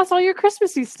my hat. You lost all your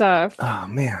Christmassy stuff. Oh,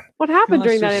 man. What happened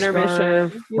during that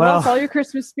intermission? You lost all your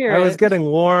Christmas spirit. I was getting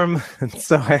warm, and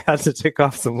so I had to take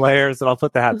off some layers, and I'll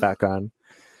put the hat back on.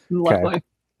 Lovely.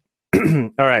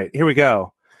 All right, here we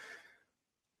go.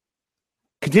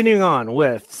 Continuing on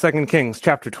with 2 Kings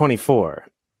chapter 24.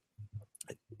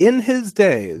 In his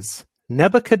days,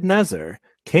 Nebuchadnezzar,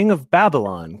 king of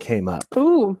Babylon, came up.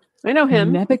 Ooh, I know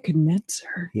him.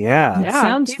 Nebuchadnezzar. Yeah. That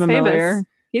sounds familiar. Famous.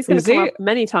 He's going to come up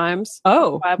many times.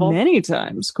 Oh, many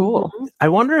times. Cool. Mm-hmm. I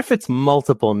wonder if it's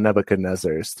multiple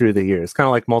Nebuchadnezzars through the years, kind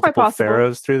of like multiple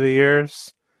pharaohs through the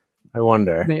years. I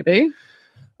wonder. Maybe.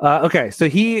 Okay, so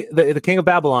the king of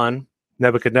Babylon,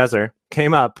 Nebuchadnezzar,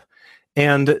 came up,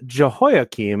 and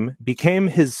Jehoiakim became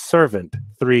his servant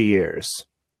 3 years.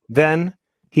 Then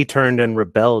he turned and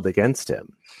rebelled against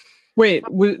him. Wait,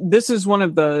 this is one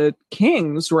of the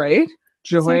kings, right?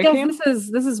 Jehoiakim? So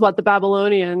this is what the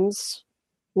Babylonians,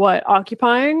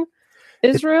 occupying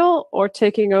Israel or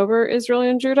taking over Israel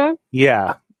and Judah?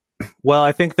 Yeah. Well,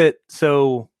 I think that,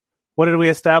 so what did we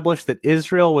establish? That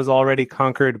Israel was already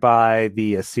conquered by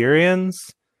the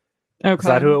Assyrians? Okay. Is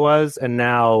that who it was? And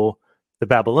now the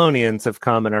Babylonians have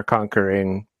come and are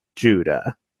conquering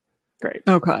Judah. Great.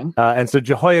 Okay. And so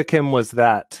Jehoiakim was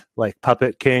that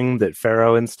puppet king that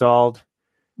Pharaoh installed.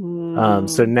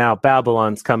 So now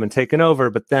Babylon's come and taken over,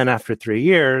 but then after 3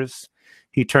 years,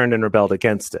 he turned and rebelled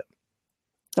against it.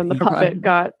 Then the puppet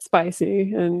got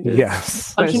spicy and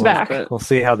punching back. We'll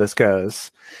see how this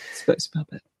goes. Spice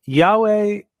puppet.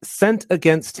 Yahweh sent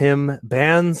against him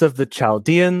bands of the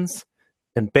Chaldeans,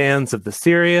 and bands of the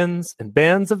Syrians, and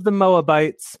bands of the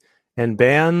Moabites, and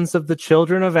bands of the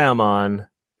children of Ammon.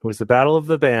 It was the battle of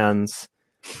the bands,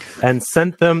 and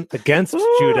sent them against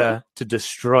Judah to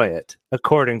destroy it,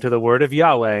 according to the word of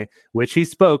Yahweh, which he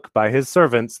spoke by his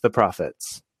servants, the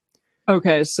prophets.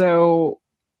 Okay, so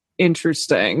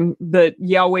interesting that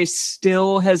Yahweh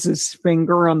still has his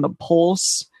finger on the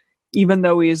pulse, even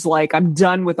though he's like, I'm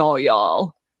done with all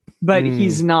y'all. But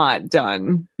he's not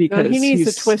done because he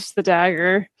needs to twist the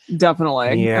dagger.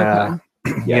 Definitely. Yeah.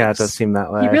 Okay. Yeah, it does seem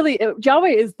that way. Yahweh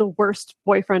is the worst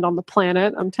boyfriend on the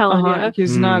planet. I'm telling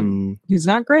you. He's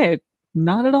not great.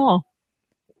 Not at all.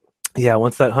 Yeah,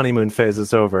 once that honeymoon phase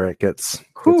is over, it gets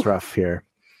rough here.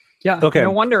 Yeah. Okay. No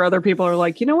wonder other people are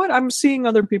like, you know what? I'm seeing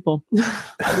other people.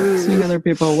 Seeing other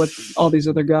people with all these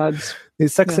other gods.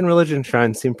 These sex and religion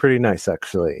shrines seem pretty nice,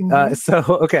 actually.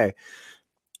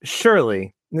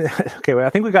 Surely. Okay, well, I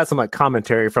think we got some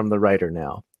commentary from the writer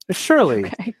now. Surely,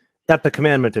 at the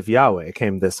commandment of Yahweh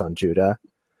came this on Judah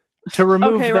to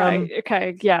remove them. Right.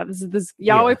 Okay, yeah, this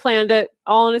Yahweh planned it,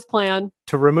 all in his plan.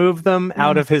 To remove them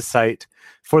out of his sight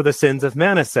for the sins of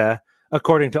Manasseh,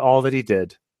 according to all that he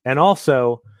did, and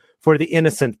also for the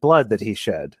innocent blood that he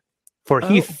shed. For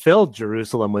he filled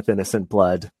Jerusalem with innocent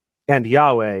blood, and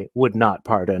Yahweh would not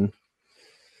pardon.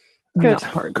 Good.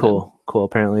 Cool.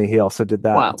 Apparently, he also did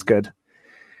that. Wow. That's good.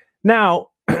 Now,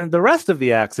 the rest of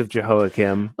the acts of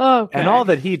Jehoiakim and all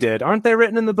that he did, aren't they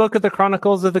written in the book of the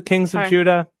Chronicles of the Kings of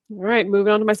Judah? All right,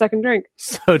 moving on to my second drink.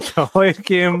 So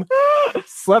Jehoiakim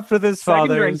slept with his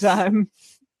fathers. Second drink time.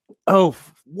 Oh,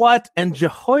 what? And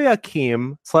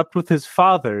Jehoiakim slept with his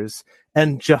fathers,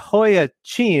 and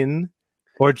Jehoiachin,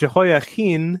 or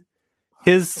Jehoiachin,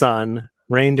 his son,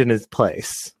 reigned in his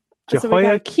place. So we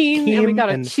got a Keen, and we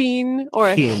got a Chin, or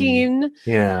a Keen.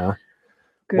 Yeah.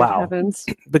 Good heavens.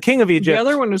 The king of Egypt. The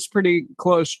other one was pretty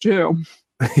close, too.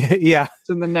 Yeah. It's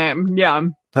in the name. Yeah.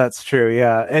 That's true.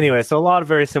 Yeah. Anyway, so a lot of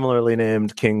very similarly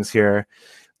named kings here.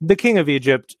 The king of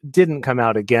Egypt didn't come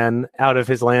out again out of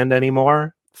his land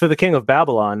anymore, for the king of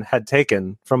Babylon had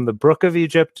taken from the brook of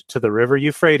Egypt to the river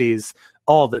Euphrates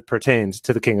all that pertained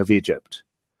to the king of Egypt.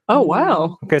 Oh,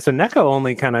 wow. Okay, so Necho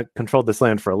only kind of controlled this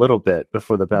land for a little bit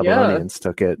before the Babylonians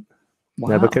took it. Wow.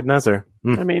 Nebuchadnezzar.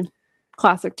 I mean,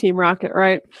 classic Team Rocket,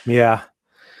 right? Yeah.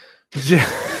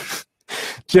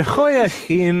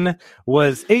 Jehoiachin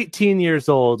was 18 years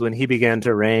old when he began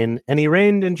to reign, and he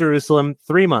reigned in Jerusalem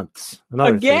 3 months.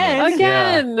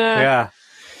 Again. Yeah.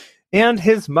 And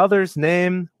his mother's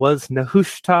name was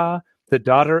Nehushta, the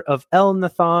daughter of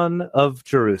Elnathan of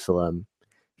Jerusalem.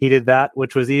 He did that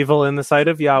which was evil in the sight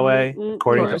of Yahweh,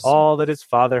 according to all that his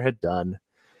father had done.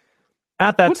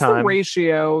 At that time, what's the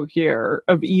ratio here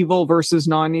of evil versus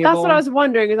non-evil? That's what I was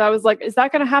wondering. Because I was like, is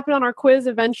that going to happen on our quiz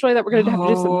eventually? That we're going to have to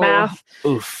do some math,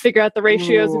 figure out the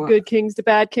ratios of good kings to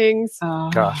bad kings.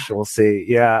 Gosh, we'll see.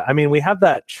 Yeah, I mean, we have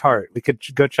that chart. We could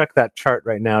go check that chart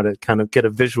right now to kind of get a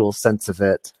visual sense of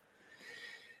it.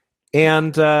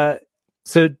 And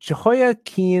So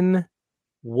Jehoiakim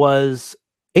was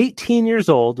 18 years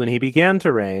old when he began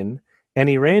to reign, and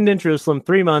he reigned in Jerusalem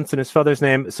 3 months in his mother's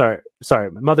name.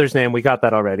 We got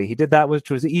that already. He did that which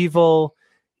was evil.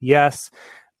 Yes.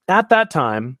 At that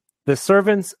time, the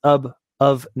servants of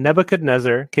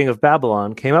Nebuchadnezzar, king of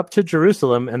Babylon, came up to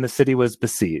Jerusalem, and the city was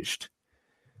besieged.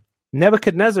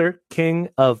 Nebuchadnezzar, king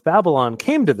of Babylon,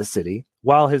 came to the city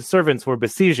while his servants were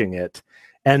besieging it,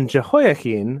 and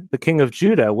Jehoiakim, the king of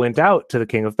Judah, went out to the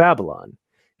king of Babylon.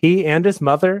 He and his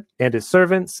mother and his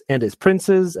servants and his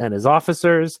princes and his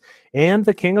officers and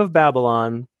the king of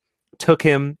Babylon took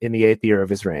him in the 8th year of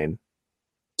his reign.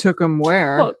 Took him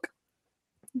where? Look.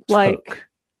 Grabbed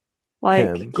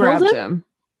him.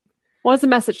 What does the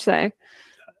message say?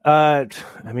 I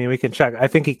mean, we can check. I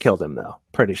think he killed him, though.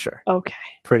 Pretty sure. Okay.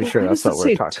 Pretty sure that's what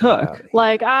we're talking about.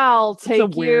 Like, I'll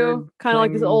take you. Kind of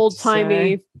like this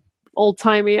old-timey,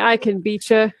 I can beat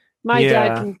you. My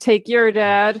dad can take your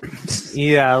dad.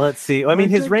 Yeah, let's see. I mean,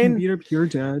 his reign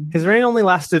only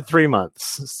lasted 3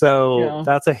 months. So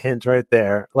that's a hint right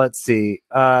there. Let's see.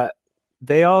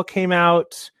 They all came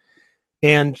out,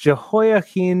 and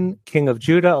Jehoiakim, king of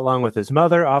Judah, along with his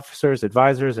mother, officers,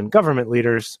 advisors, and government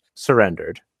leaders,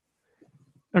 surrendered.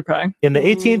 Okay. In the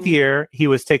 18th year, he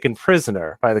was taken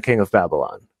prisoner by the king of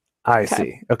Babylon. I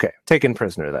see. Okay. Taken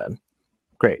prisoner then.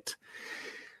 Great.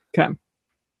 Okay.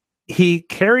 He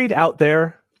carried out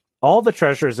there all the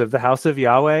treasures of the house of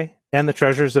Yahweh and the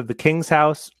treasures of the king's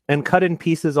house, and cut in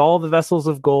pieces all the vessels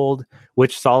of gold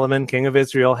which Solomon, king of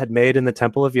Israel, had made in the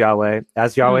temple of Yahweh,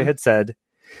 as Yahweh had said.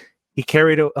 He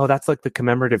carried... Oh, that's like the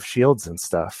commemorative shields and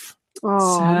stuff.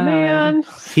 Oh, man.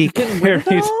 He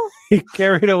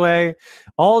carried away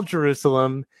all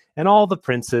Jerusalem and all the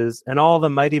princes and all the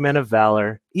mighty men of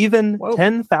valor, even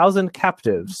 10,000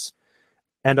 captives,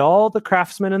 and all the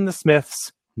craftsmen and the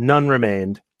smiths. None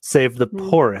remained, save the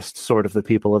poorest sort of the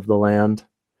people of the land.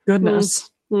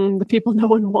 Goodness. The people no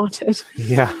one wanted.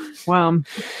 Yeah. Wow.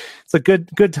 It's a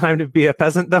good time to be a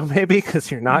peasant, though, maybe,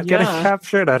 because you're not getting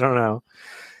captured. I don't know.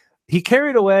 He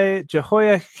carried away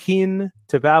Jehoiakim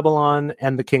to Babylon,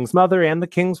 and the king's mother and the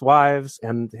king's wives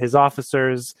and his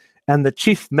officers and the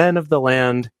chief men of the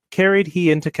land carried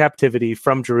he into captivity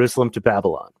from Jerusalem to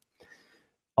Babylon.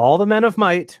 All the men of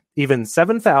might, even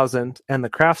 7,000, and the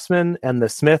craftsmen and the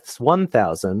smiths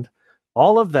 1,000,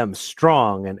 all of them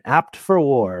strong and apt for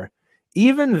war.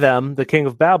 Even them, the king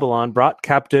of Babylon, brought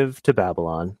captive to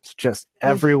Babylon. It's just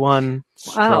everyone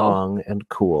strong and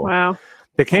cool. Wow.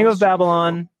 The king of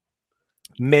Babylon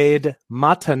made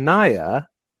Mattaniah,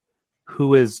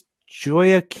 who is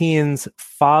Joachim's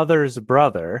father's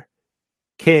brother,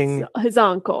 king, his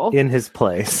uncle, in his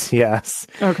place. Yes.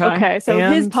 Okay. So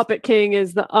his puppet king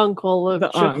is the uncle of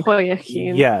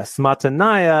Jehoiakim. Yes,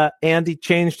 Mattaniah, and he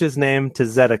changed his name to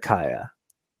Zedekiah.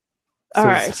 All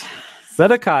right.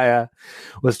 Zedekiah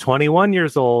was 21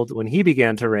 years old when he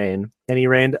began to reign, and he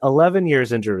reigned 11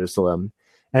 years in Jerusalem.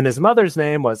 And his mother's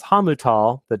name was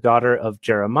Hamutal, the daughter of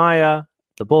Jeremiah,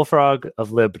 the bullfrog of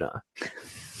Libnah.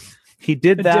 He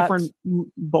did that. Different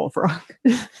bullfrog.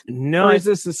 No. Or is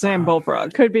this the same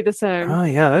bullfrog? Could be the same. Oh,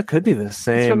 yeah, that could be the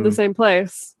same. It's from the same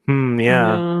place.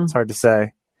 Yeah, it's hard to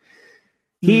say.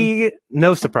 He,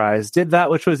 no surprise, did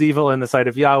that which was evil in the sight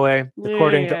of Yahweh,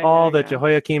 according to all that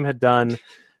Jehoiakim had done.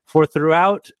 For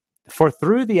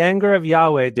through the anger of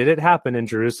Yahweh did it happen in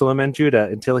Jerusalem and Judah,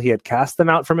 until he had cast them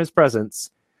out from his presence.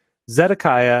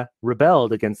 Zedekiah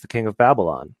rebelled against the king of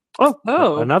Babylon.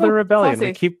 Another rebellion. Saucy.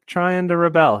 We keep trying to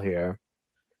rebel here.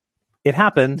 It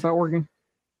happened. Is that working?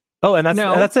 Oh, and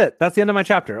that's it. That's the end of my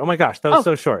chapter. Oh my gosh, that was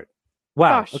so short.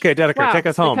 Wow. Gosh. Okay, Dedeker, take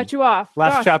us home. Cut you off.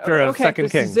 Last chapter of Second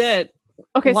Kings. This is it.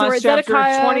 Okay, so we're at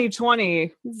Zedekiah.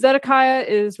 2020. Zedekiah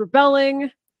is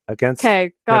rebelling against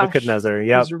Nebuchadnezzar.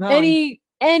 Yep.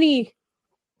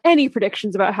 Any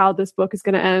predictions about how this book is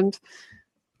going to end?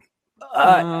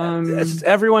 It's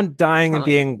everyone dying and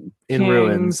being in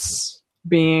ruins.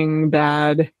 Being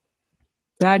bad.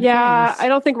 Yeah, kings. I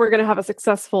don't think we're going to have a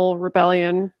successful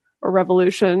rebellion or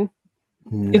revolution.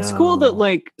 No. It's cool that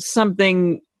like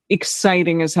something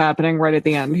exciting is happening right at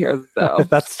the end here, though.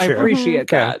 That's true. I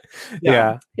appreciate that.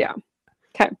 Yeah.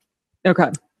 Okay.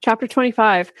 Chapter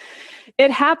 25. It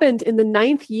happened in the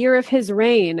 9th year of his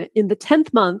reign, in the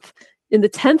 10th month, in the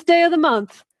 10th day of the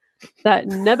month, that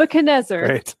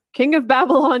Nebuchadnezzar, king of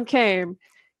Babylon, came,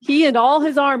 he and all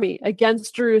his army,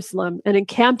 against Jerusalem, and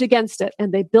encamped against it,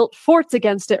 and they built forts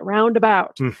against it round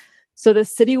about. So the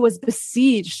city was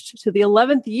besieged to the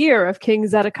 11th year of King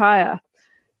Zedekiah.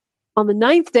 On the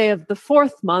 9th day of the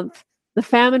 4th month, the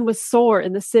famine was sore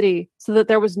in the city, so that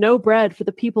there was no bread for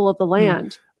the people of the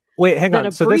land. Wait, hang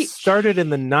on. So this started in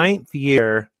the 9th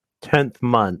year, 10th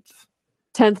month.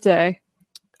 10th day.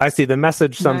 I see. The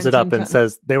message sums it up and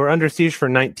says they were under siege for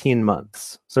 19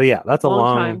 months. So yeah, that's a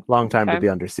long time to be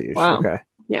under siege. Wow. Okay.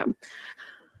 Yeah.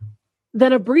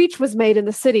 Then a breach was made in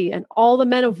the city, and all the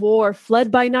men of war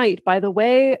fled by night by the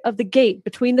way of the gate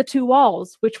between the two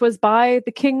walls, which was by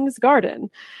the king's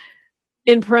garden.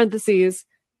 In parentheses,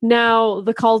 now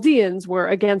the Chaldeans were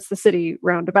against the city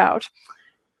round about.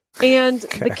 And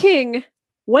the king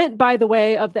went by the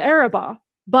way of the Arabah.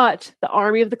 But the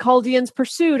army of the Chaldeans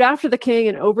pursued after the king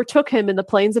and overtook him in the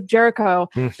plains of Jericho,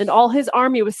 and all his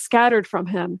army was scattered from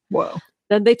him. Whoa.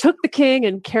 Then they took the king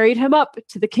and carried him up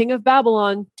to the king of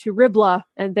Babylon, to Riblah,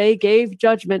 and they gave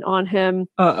judgment on him.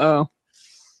 Uh-oh.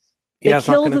 Yeah, it's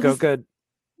not going to go good.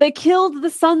 They killed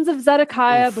the sons of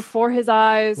Zedekiah before his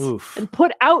eyes and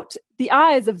put out the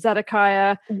eyes of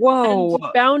Zedekiah. Whoa.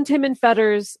 And bound him in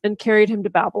fetters and carried him to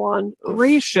Babylon.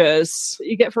 Gracious. What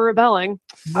you get for rebelling.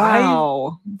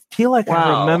 Wow. I feel like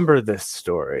I remember this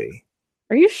story.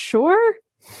 Are you sure?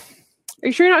 Are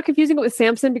you sure you're not confusing it with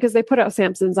Samson? Because they put out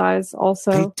Samson's eyes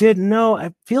also. I did know.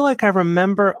 I feel like I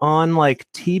remember on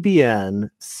like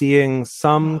TBN seeing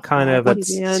some kind of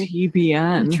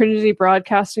TBN. Trinity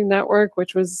Broadcasting Network,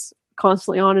 which was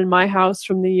constantly on in my house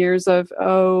from the years of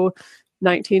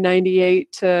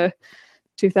 1998 to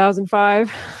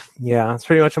 2005. Yeah, it's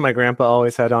pretty much what my grandpa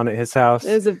always had on at his house.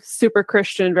 It was a super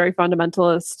Christian, very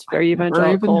fundamentalist, very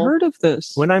evangelical. I've never even heard of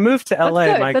this. When I moved to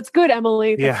LA, that's good,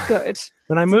 Emily. That's good.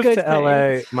 When I moved to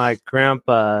LA, my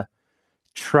grandpa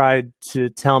tried to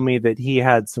tell me that he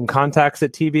had some contacts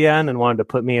at TBN and wanted to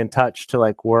put me in touch to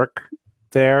like work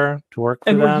there, to work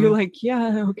for them. And were you like,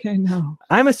 yeah, okay, no.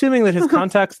 I'm assuming that his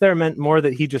contacts there meant more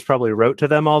that he just probably wrote to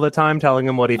them all the time, telling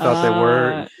them what he thought they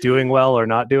were doing well or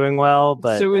not doing well.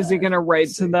 But so is he going to write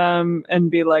to them and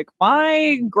be like,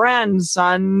 my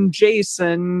grandson,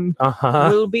 Jason,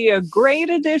 will be a great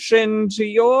addition to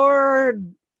your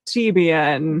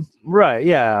TBN. Right,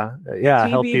 yeah. Yeah, TBT.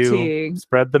 Help you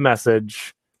spread the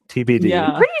message. TBD. Yeah.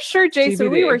 I'm pretty sure, Jason,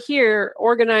 TBD. We were here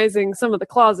organizing some of the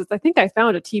closets. I think I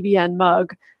found a TBN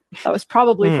mug that was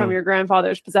probably from your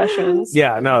grandfather's possessions.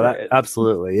 Yeah, no, that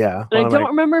absolutely, yeah. And I don't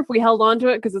remember if we held on to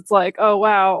it because it's like, oh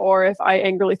wow, or if I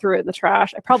angrily threw it in the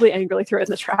trash. I probably angrily threw it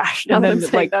in the trash. Now that I'm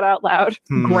saying that out loud,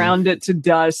 ground it to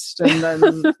dust, and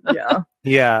then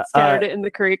scattered it in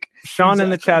the creek. Sean in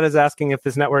the chat is asking if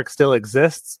this network still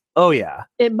exists. Oh yeah,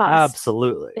 it must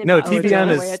absolutely. TBN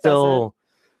is still.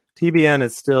 TBN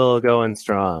is still going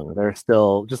strong. They're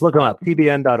still, just look them up,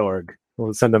 tbn.org.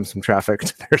 We'll send them some traffic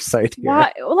to their site here.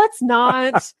 Why? Well, let's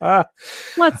not.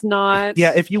 Let's not.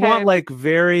 Yeah, if you want like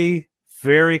very,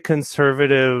 very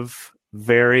conservative,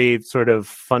 very sort of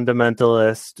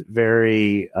fundamentalist,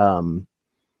 very...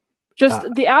 just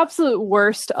the absolute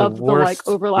worst of the like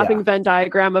overlapping Venn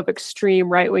diagram of extreme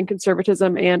right-wing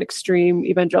conservatism and extreme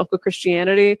evangelical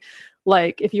Christianity.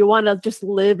 Like, if you want to just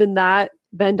live in that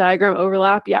Venn diagram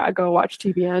overlap, go watch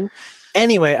TBN.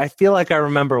 Anyway, I feel like I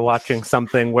remember watching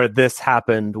something where this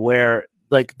happened, where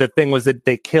like the thing was that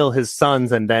they kill his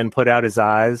sons and then put out his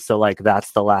eyes. So like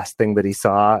that's the last thing that he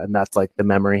saw, and that's like the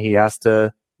memory he has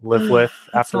to live with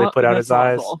after they put out his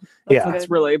eyes. That's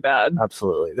really bad.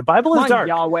 Absolutely. The Bible is dark.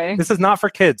 Yahweh. This is not for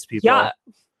kids, people.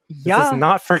 This is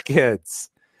not for kids.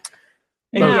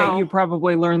 And yet you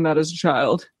probably learned that as a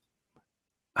child.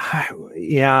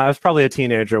 Yeah, I was probably a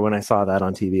teenager when I saw that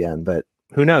on TVN, but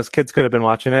who knows? Kids could have been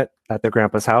watching it at their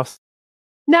grandpa's house.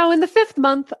 Now in the 5th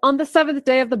month, on the 7th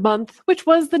day of the month, which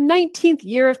was the 19th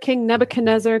year of King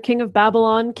Nebuchadnezzar, king of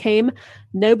Babylon, came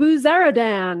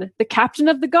Nebuzaradan, the captain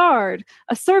of the guard,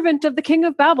 a servant of the king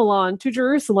of Babylon, to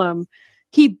Jerusalem.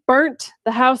 He burnt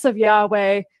the house of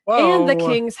Yahweh and the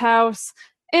king's house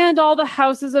and all the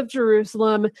houses of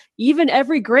Jerusalem. Even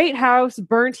every great house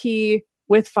burnt he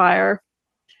with fire.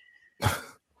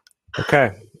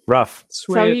 Okay, rough.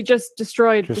 Sweet. So he just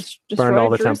destroyed burned all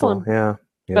the Jerusalem. temple.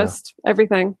 Yeah. Just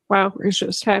everything. Wow.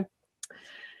 Gracious. Okay.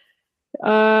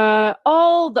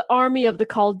 All the army of the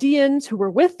Chaldeans who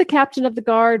were with the captain of the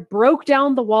guard broke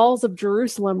down the walls of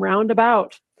Jerusalem round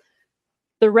about.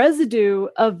 The residue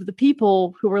of the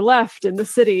people who were left in the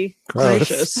city.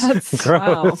 Gracious. That's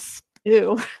gross. Wow.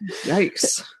 Ew.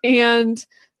 Yikes. And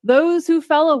those who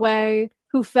fell away,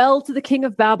 who fell to the king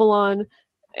of Babylon,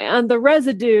 and the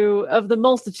residue of the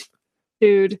multitude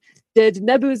did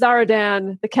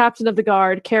Nebuzaradan, the captain of the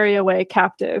guard, carry away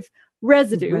captive.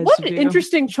 Residue. What an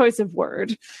interesting choice of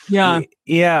word. Yeah.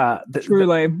 Yeah.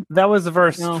 Truly. That was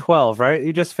verse 12, right?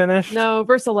 You just finished? No,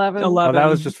 verse 11. Oh, that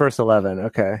was just verse 11.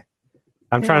 Okay.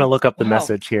 I'm trying to look up the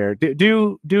message here.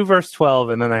 Do verse 12,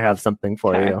 and then I have something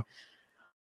for you.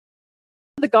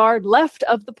 the guard left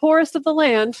of the poorest of the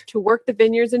land to work the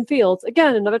vineyards and fields.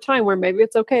 Again, another time where maybe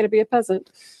it's okay to be a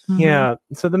peasant. Yeah.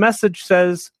 So the message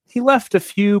says he left a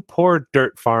few poor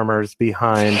dirt farmers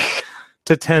behind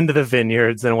to tend to the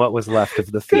vineyards and what was left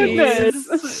of the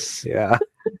fields. Yeah.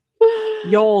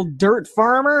 You old dirt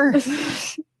farmer.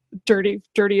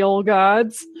 dirty old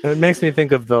gods. It makes me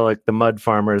think of the mud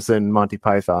farmers in Monty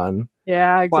Python.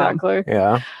 Yeah, exactly. Wow.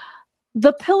 Yeah.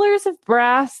 The pillars of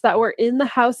brass that were in the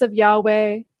house of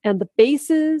Yahweh, and the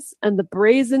bases and the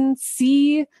brazen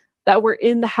sea that were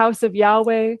in the house of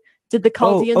Yahweh, did the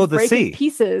Chaldeans break in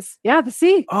pieces. Yeah, the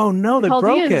sea. Oh no, they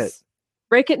broke it.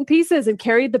 Break it in pieces and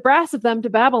carried the brass of them to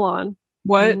Babylon.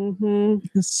 What? Mm-hmm.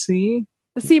 The sea?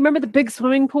 The sea. Remember the big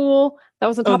swimming pool that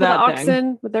was on top of the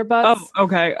oxen with their butts? Oh,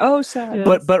 okay. Oh, sad.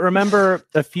 Yes. But remember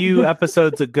a few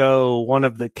episodes ago, one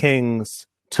of the kings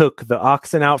took the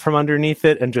oxen out from underneath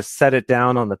it and just set it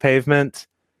down on the pavement.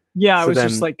 Yeah, it was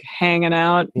just like hanging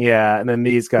out. Yeah, and then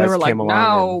these guys came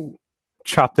along and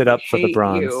chopped it up for the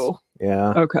bronze.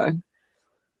 Yeah. Okay.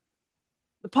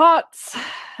 The pots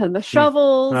and the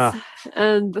shovels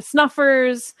and the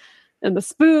snuffers and the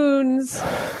spoons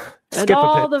and Skip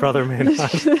all the brother Maynard.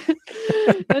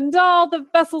 and all the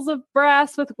vessels of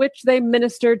brass with which they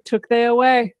ministered took they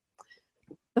away.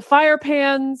 The fire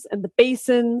pans and the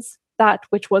basins, that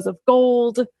which was of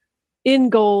gold, in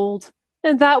gold,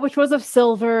 and that which was of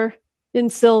silver,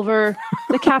 in silver,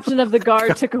 the captain of the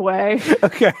guard took away.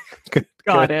 Okay. Good.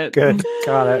 Got it. Good.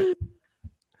 Got it.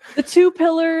 The two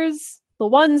pillars, the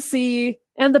one sea,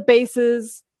 and the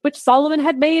bases, which Solomon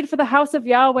had made for the house of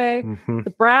Yahweh,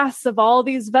 the brass of all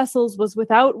these vessels was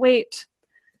without weight.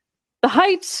 The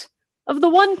height of the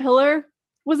one pillar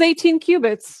was 18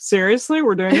 cubits. Seriously?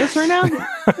 We're doing this right now?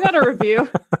 We got a review.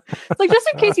 It's like, just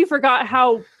in case you forgot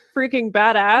how freaking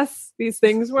badass these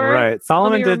things were. Right.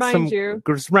 Solomon did some.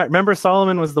 Remember,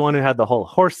 Solomon was the one who had the whole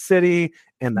horse city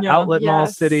and the outlet mall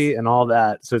city and all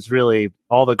that. So it's really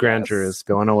all the grandeur is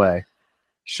going away.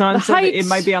 Sean said it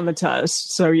might be on the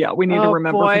test. So yeah, we need to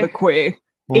remember for the quiz.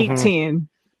 18.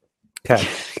 Okay.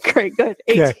 Great, good.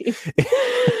 18. Okay.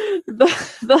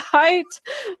 The height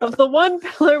of the one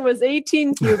pillar was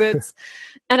 18 cubits,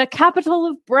 and a capital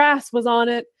of brass was on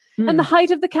it, and the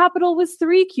height of the capital was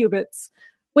 3 cubits,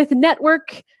 with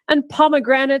network and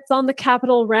pomegranates on the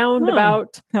capital round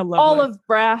about, all of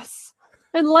brass.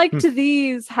 And like to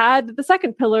these had the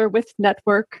second pillar with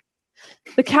network.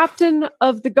 The captain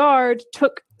of the guard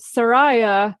took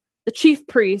Sariah, the chief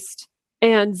priest,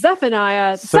 and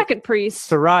Zephaniah, the second priest.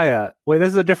 Sariah. Wait, this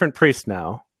is a different priest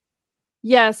now.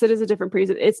 Yes, it is a different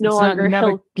priest. It's no longer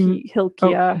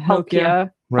Hilkiah.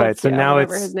 Right, so now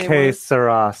it's K.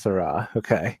 Sarah.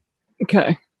 Okay.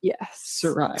 Okay. Yes.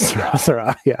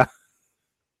 Sarah, yeah.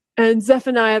 And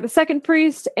Zephaniah, the second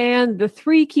priest, and the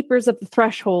 3 keepers of the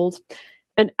threshold.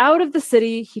 And out of the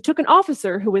city he took an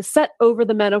officer who was set over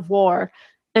the men of war,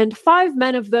 and 5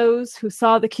 men of those who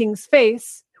saw the king's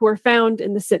face, who were found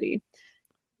in the city.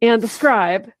 And the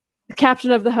scribe, the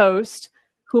captain of the host,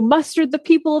 who mustered the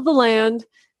people of the land,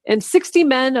 and 60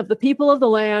 men of the people of the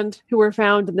land who were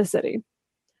found in the city.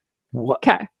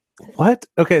 Okay. What?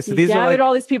 Okay, so these gathered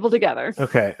all these people together.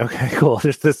 Okay, cool.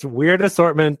 There's this weird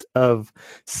assortment of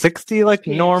 60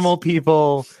 normal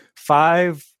people,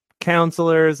 5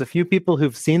 counselors, a few people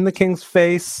who've seen the king's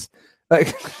face.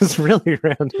 It's really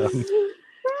random.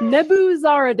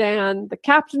 Nebuzaradan, the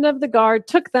captain of the guard,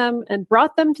 took them and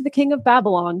brought them to the king of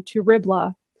Babylon, to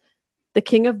Riblah. The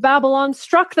king of Babylon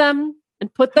struck them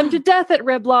and put them to death at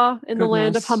Riblah in the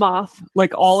land of Hamath.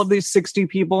 Like all of these 60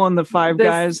 people and the 5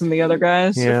 guys and the other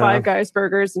guys? The 5 guys,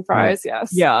 burgers and fries,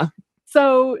 yes. Yeah.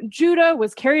 So Judah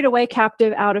was carried away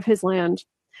captive out of his land.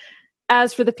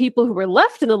 As for the people who were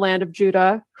left in the land of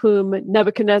Judah, whom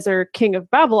Nebuchadnezzar, king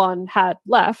of Babylon, had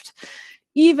left,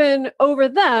 even over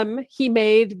them he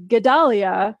made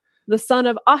Gedaliah, the son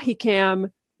of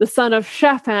Ahikam, the son of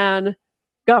Shaphan,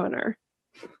 governor.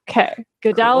 Okay,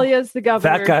 Gedaliah's the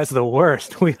governor. That guy's the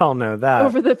worst. We all know that.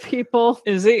 Over the people.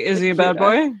 Is he a bad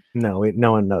boy? No,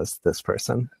 no one knows this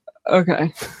person.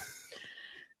 Okay.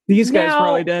 These guys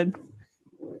probably did.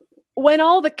 When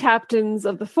all the captains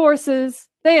of the forces,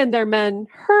 they and their men,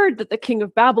 heard that the king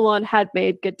of Babylon had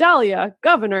made Gedaliah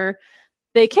governor,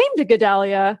 they came to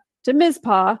Gedaliah, to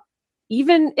Mizpah,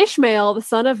 even Ishmael, the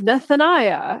son of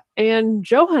Nethaniah, and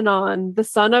Johanan, the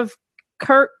son of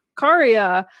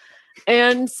Kareah,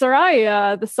 and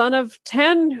Sariah, the son of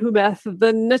Tanhumeth,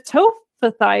 the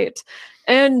Netophathite,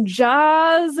 and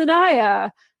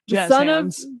Jazaniah, the son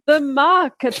of the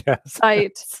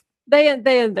Maacathite. They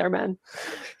and their men.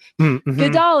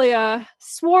 Gedaliah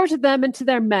swore to them and to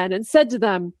their men and said to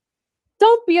them,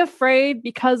 Don't be afraid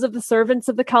because of the servants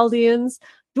of the Chaldeans.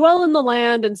 Dwell in the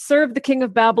land and serve the king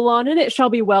of Babylon, and it shall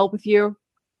be well with you.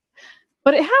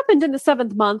 But it happened in the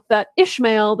 7th month that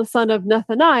Ishmael, the son of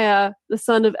Nethaniah, the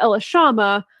son of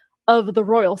Elishama, of the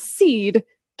royal seed,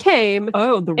 came.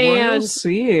 Oh, the royal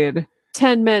seed.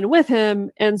 10 men with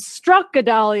him, and struck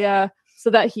Gedaliah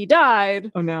so that he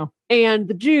died. Oh, no. And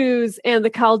the Jews and the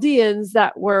Chaldeans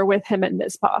that were with him at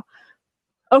Mizpah.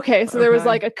 Okay, so there was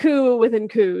like a coup within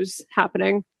coups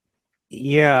happening.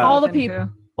 Yeah. All the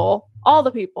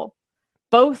people,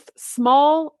 both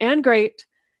small and great,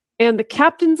 and the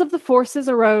captains of the forces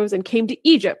arose and came to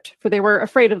Egypt, for they were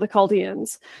afraid of the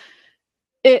Chaldeans.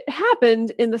 It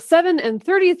happened in the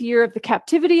 37th year of the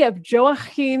captivity of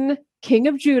Joachim, king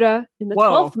of Judah, in the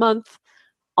 12th month,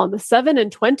 on the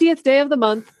 27th day of the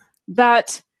month,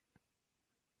 that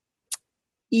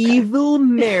Evil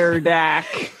Merodach.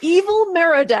 Evil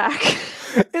Merodach.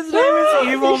 His name is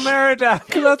Evil Merodach.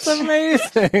 That's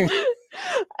amazing.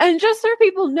 And just so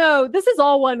people know, this is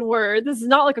all one word. This is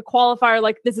not like a qualifier,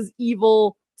 like this is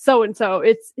evil so-and-so.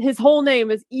 It's his whole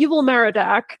name is Evil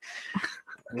Merodach,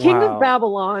 king of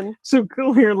Babylon. So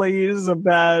clearly he's a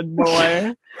bad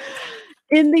boy.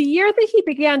 In the year that he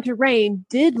began to reign,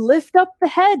 did lift up the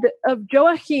head of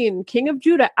Joachim, king of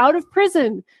Judah, out of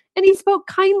prison, and he spoke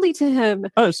kindly to him.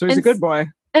 Oh, so he's a good boy.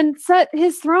 And set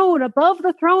his throne above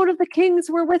the throne of the kings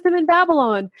who were with him in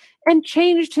Babylon, and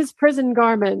changed his prison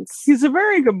garments. He's a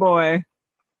very good boy.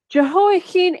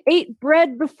 Jehoiachin ate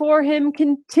bread before him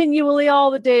continually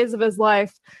all the days of his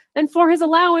life, and for his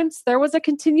allowance there was a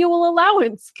continual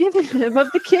allowance given him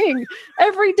of the king,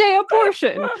 every day a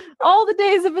portion, all the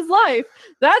days of his life.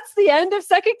 That's the end of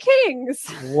 2 Kings.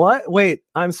 What? Wait,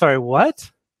 I'm sorry,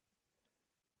 what?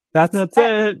 That's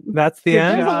it. That's the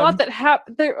end. There's a lot that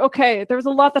happened. There was a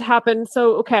lot that happened.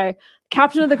 So,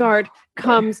 captain of the guard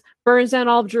comes, burns down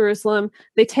all of Jerusalem.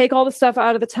 They take all the stuff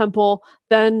out of the temple.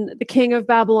 Then the king of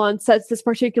Babylon sets this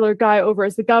particular guy over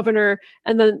as the governor,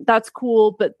 and then that's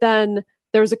cool. But then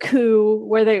there was a coup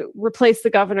where they replaced the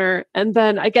governor, and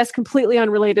then I guess completely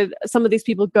unrelated, some of these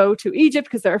people go to Egypt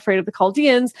because they're afraid of the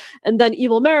Chaldeans, and then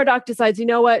Evil Merodach decides, you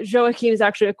know what, Joachim is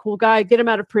actually a cool guy, get him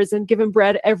out of prison, give him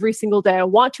bread every single day. I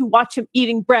want to watch him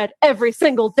eating bread every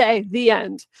single day. The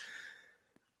end.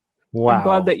 Wow. I'm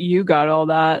glad that you got all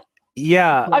that.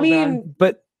 Yeah. I mean,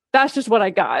 but that's just what I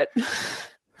got.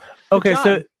 Okay,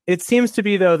 so it seems to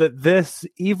be, though, that this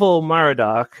Evil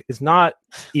Merodach is not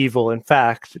evil, in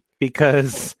fact,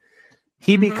 because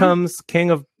he becomes king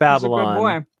of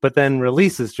Babylon, but then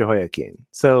releases Jehoiakim.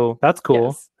 So that's cool.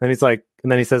 Yes. And he's like,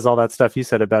 and then he says all that stuff you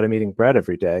said about him eating bread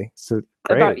every day. So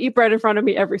great. About eat bread in front of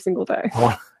me every single day.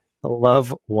 I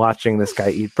love watching this guy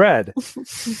eat bread.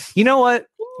 You know what?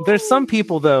 There's some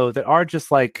people, though, that are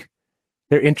just like,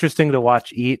 they're interesting to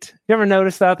watch eat. You ever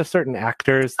notice that? There's certain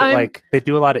actors that they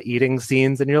do a lot of eating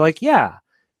scenes, and you're like, yeah.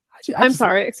 I'm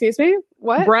sorry, excuse me?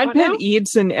 What? Brad Pitt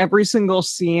eats in every single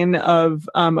scene of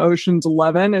Ocean's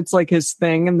 11. It's like his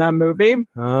thing in that movie.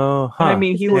 Oh, huh. I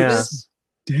mean, he looks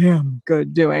damn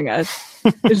good doing it.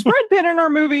 Is Brad Pitt in our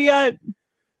movie yet?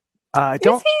 I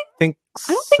don't think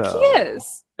so. I don't think he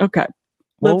is. Okay.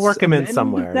 We'll work him in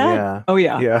somewhere. Yeah. Oh,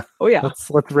 yeah. Yeah. Oh, yeah. Let's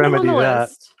remedy that.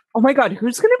 List. Oh, my God.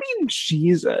 Who's going to be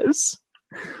Jesus?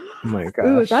 Oh my God.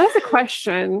 Ooh, that is a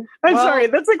question. I'm sorry.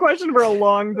 That's a question for a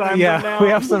long time. Yeah, we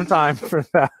have some time for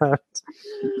that.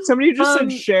 Somebody just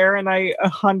said share, and I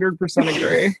 100%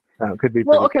 agree. That could be.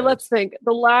 Well, okay, let's think.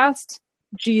 The last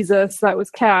Jesus that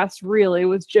was cast really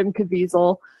was Jim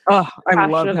Caviezel. Oh, I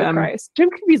love him. Jim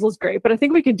Caviezel's great, but I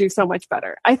think we can do so much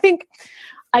better. I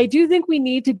do think we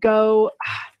need to go.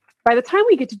 By the time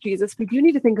we get to Jesus, we do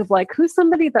need to think of like who's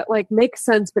somebody that like makes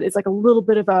sense, but is like a little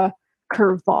bit of a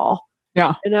curveball.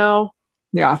 Yeah. You know?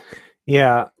 Yeah.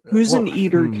 Yeah. Who's an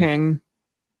Eater King?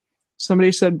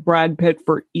 Somebody said Brad Pitt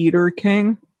for Eater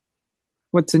King.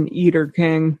 What's an Eater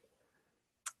King?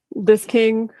 This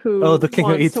king who the king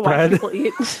who eats bread.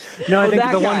 Eat. No, I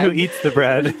think the one who eats the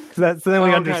bread. Then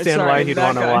we understand why he'd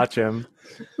want to watch him.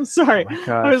 Sorry.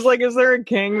 I was like, is there a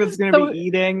king that's going to be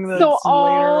eating that's later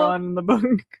on in the book?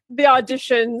 The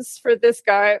auditions for this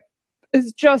guy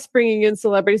is just bringing in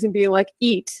celebrities and being like,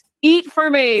 eat for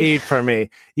me. Eat for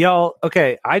me. Y'all,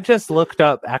 okay, I just looked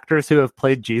up actors who have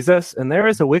played Jesus, and there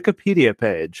is a Wikipedia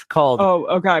page called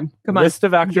List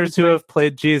of Actors Who Have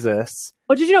Played Jesus.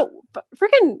 Oh, did you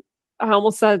know, I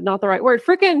almost said not the right word.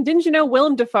 Didn't you know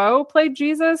Willem Dafoe played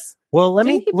Jesus? Well, let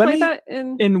me that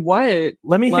in what?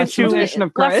 Let me Last hit you. Temptation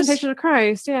of Christ. Last Temptation of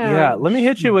Christ. Yeah. Yeah. Let me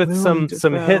hit you with some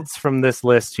hits from this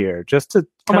list here, just to.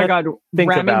 Oh my God,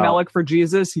 Rami Malek for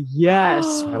Jesus. Yes,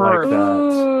 I like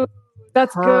that.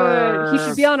 That's good. He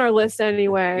should be on our list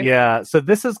anyway. Yeah. So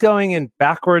this is going in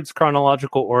backwards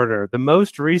chronological order. The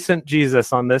most recent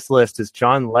Jesus on this list is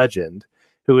John Legend,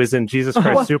 who is in Jesus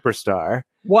Christ Superstar.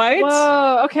 What?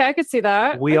 Whoa. Okay, I could see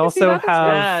that. We also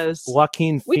have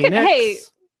Joaquin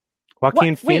Phoenix.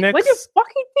 Joaquin Phoenix. When did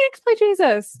Joaquin Phoenix play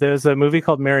Jesus? There's a movie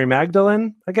called Mary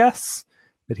Magdalene, I guess,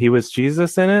 that he was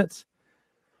Jesus in it.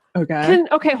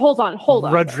 Okay. Hold on.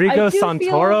 Rodrigo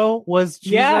Santoro was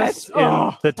Jesus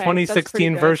in the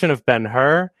 2016 version of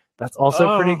Ben-Hur. That's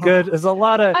also pretty good. There's a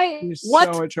lot of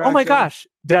what? So oh my gosh,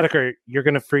 Dedeker, you're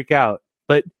gonna freak out.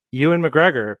 But Ewan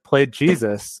McGregor played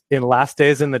Jesus in Last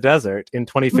Days in the Desert in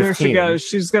 2015. There she goes.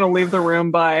 She's gonna leave the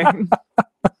room by.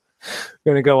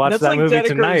 Gonna go watch that movie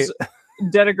tonight.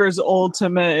 Dedeker's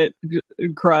ultimate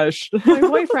crush. My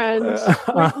boyfriend.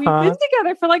 We've been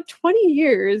together for like 20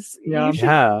 years.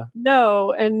 Yeah.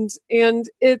 No, and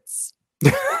it's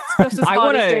just as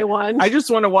hot as day one. I just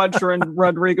want to watch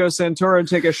Rodrigo Santoro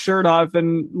take his shirt off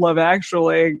in Love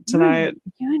Actually tonight.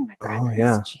 Ewan McGregor. Oh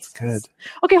yeah, that's good.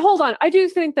 Okay, hold on. I do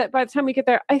think that by the time we get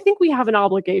there, I think we have an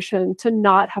obligation to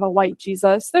not have a white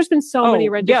Jesus. There's been so many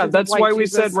renditions. Yeah, that's why we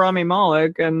said Rami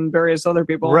Malek and various other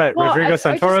people. Right, well, Rodrigo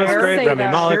Santoro is great. Rami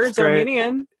Malek's great.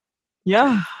 Armenian.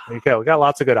 Yeah. There you go. We got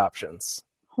lots of good options.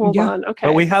 Hold on. Okay.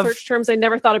 But we have search terms I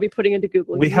never thought I'd be putting into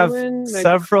Google. We have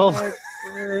several.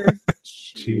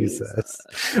 Jesus.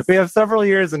 We have several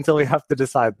years until we have to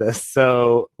decide this.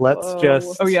 So let's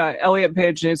just. Oh yeah, Elliot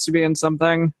Page needs to be in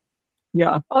something.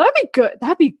 Yeah. Oh, that'd be good.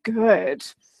 That'd be good.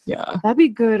 Yeah. That'd be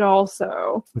good.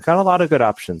 Also, we've got a lot of good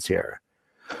options here.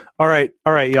 All right,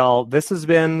 y'all. This has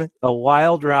been a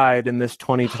wild ride in this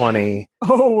 2020.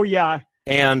 Oh yeah.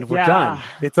 And we're done.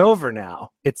 It's over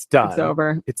now. It's done. It's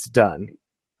over. It's done.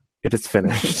 It is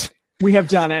finished. We have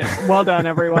done it. Well done,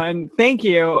 everyone. Thank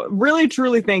you. Really,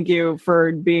 truly thank you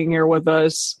for being here with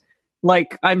us.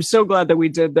 Like, I'm so glad that we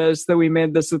did this, that we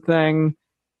made this a thing.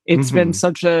 It's been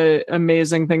such an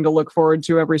amazing thing to look forward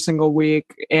to every single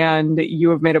week. And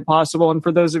you have made it possible. And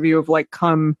for those of you who have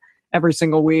come every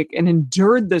single week and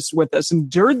endured this with us,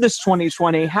 endured this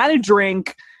 2020, had a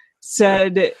drink,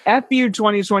 said, F you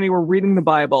 2020, we're reading the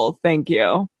Bible. Thank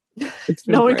you.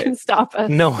 No one can stop us.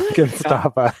 No one can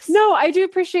stop us. No, I do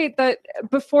appreciate that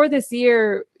before this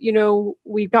year,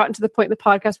 we've gotten to the point in the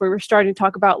podcast where we're starting to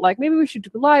talk about maybe we should do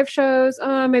live shows.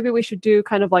 Maybe we should do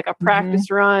kind of like a practice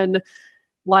run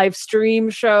live stream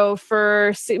show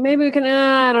first. Maybe we can,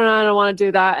 I don't want to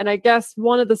do that. And I guess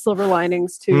one of the silver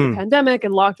linings to the pandemic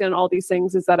and lockdown and all these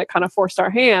things is that it kind of forced our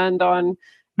hand on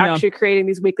actually creating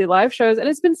these weekly live shows, and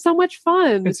it's been so much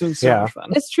fun. It's been so much fun.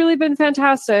 It's truly been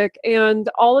fantastic, and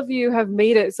all of you have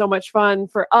made it so much fun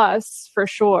for us, for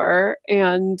sure,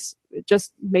 and it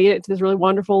just made it to this really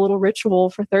wonderful little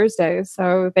ritual for Thursday.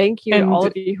 So thank you to all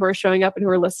of you who are showing up and who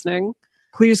are listening.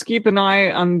 Please keep an eye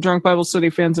on Drunk Bible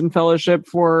Study Fans and Fellowship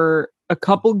for a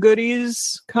couple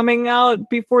goodies coming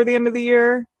out before the end of the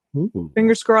year. Ooh.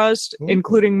 Fingers crossed,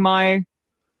 including my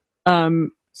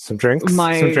some drinks,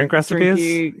 some drink recipes,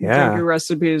 drinky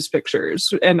recipes,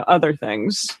 pictures, and other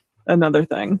things. Another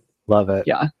thing. Love it.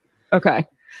 Yeah. Okay.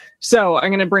 So I'm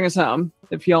going to bring us home.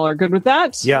 If y'all are good with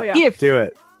that. Yeah. If do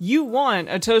it. You want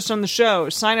a toast on the show,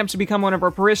 sign up to become one of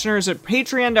our parishioners at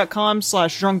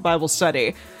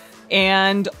patreon.com/drunkbiblestudy.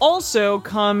 And also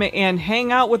come and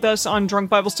hang out with us on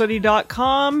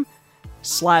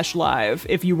drunkbiblestudy.com/live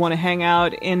if you want to hang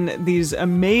out in these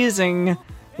amazing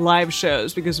live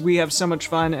shows, because we have so much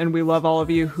fun and we love all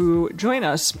of you who join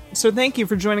us. So thank you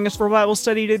for joining us for Bible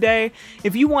study today.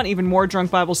 If you want even more Drunk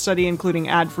Bible Study, including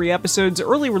ad-free episodes,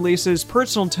 early releases,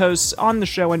 personal toasts on the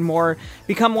show, and more,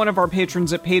 become one of our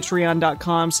patrons at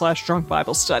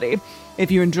patreon.com/drunkbiblestudy.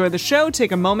 If you enjoy the show,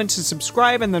 take a moment to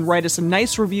subscribe and then write us a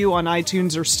nice review on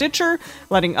iTunes or Stitcher,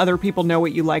 letting other people know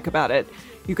what you like about it.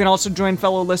 You can also join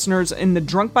fellow listeners in the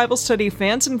Drunk Bible Study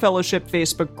Fans and Fellowship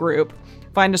Facebook group.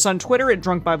 Find us on Twitter at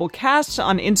Drunk Bible Cast,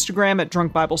 on Instagram at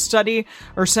Drunk Bible Study,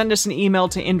 or send us an email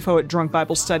to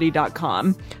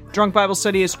info@drunkbiblestudy.com. Drunk Bible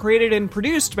Study is created and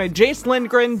produced by Jace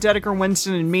Lindgren, Dedeker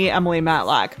Winston, and me, Emily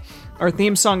Matlack. Our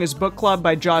theme song is Book Club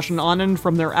by Josh and Anand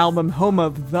from their album Home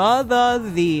of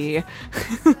the.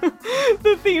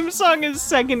 The theme song is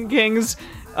Second Kings.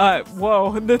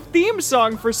 The theme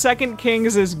song for Second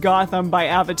Kings is Gotham by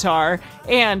Avatar.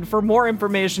 And for more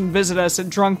information, visit us at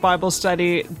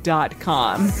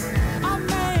drunkbiblestudy.com.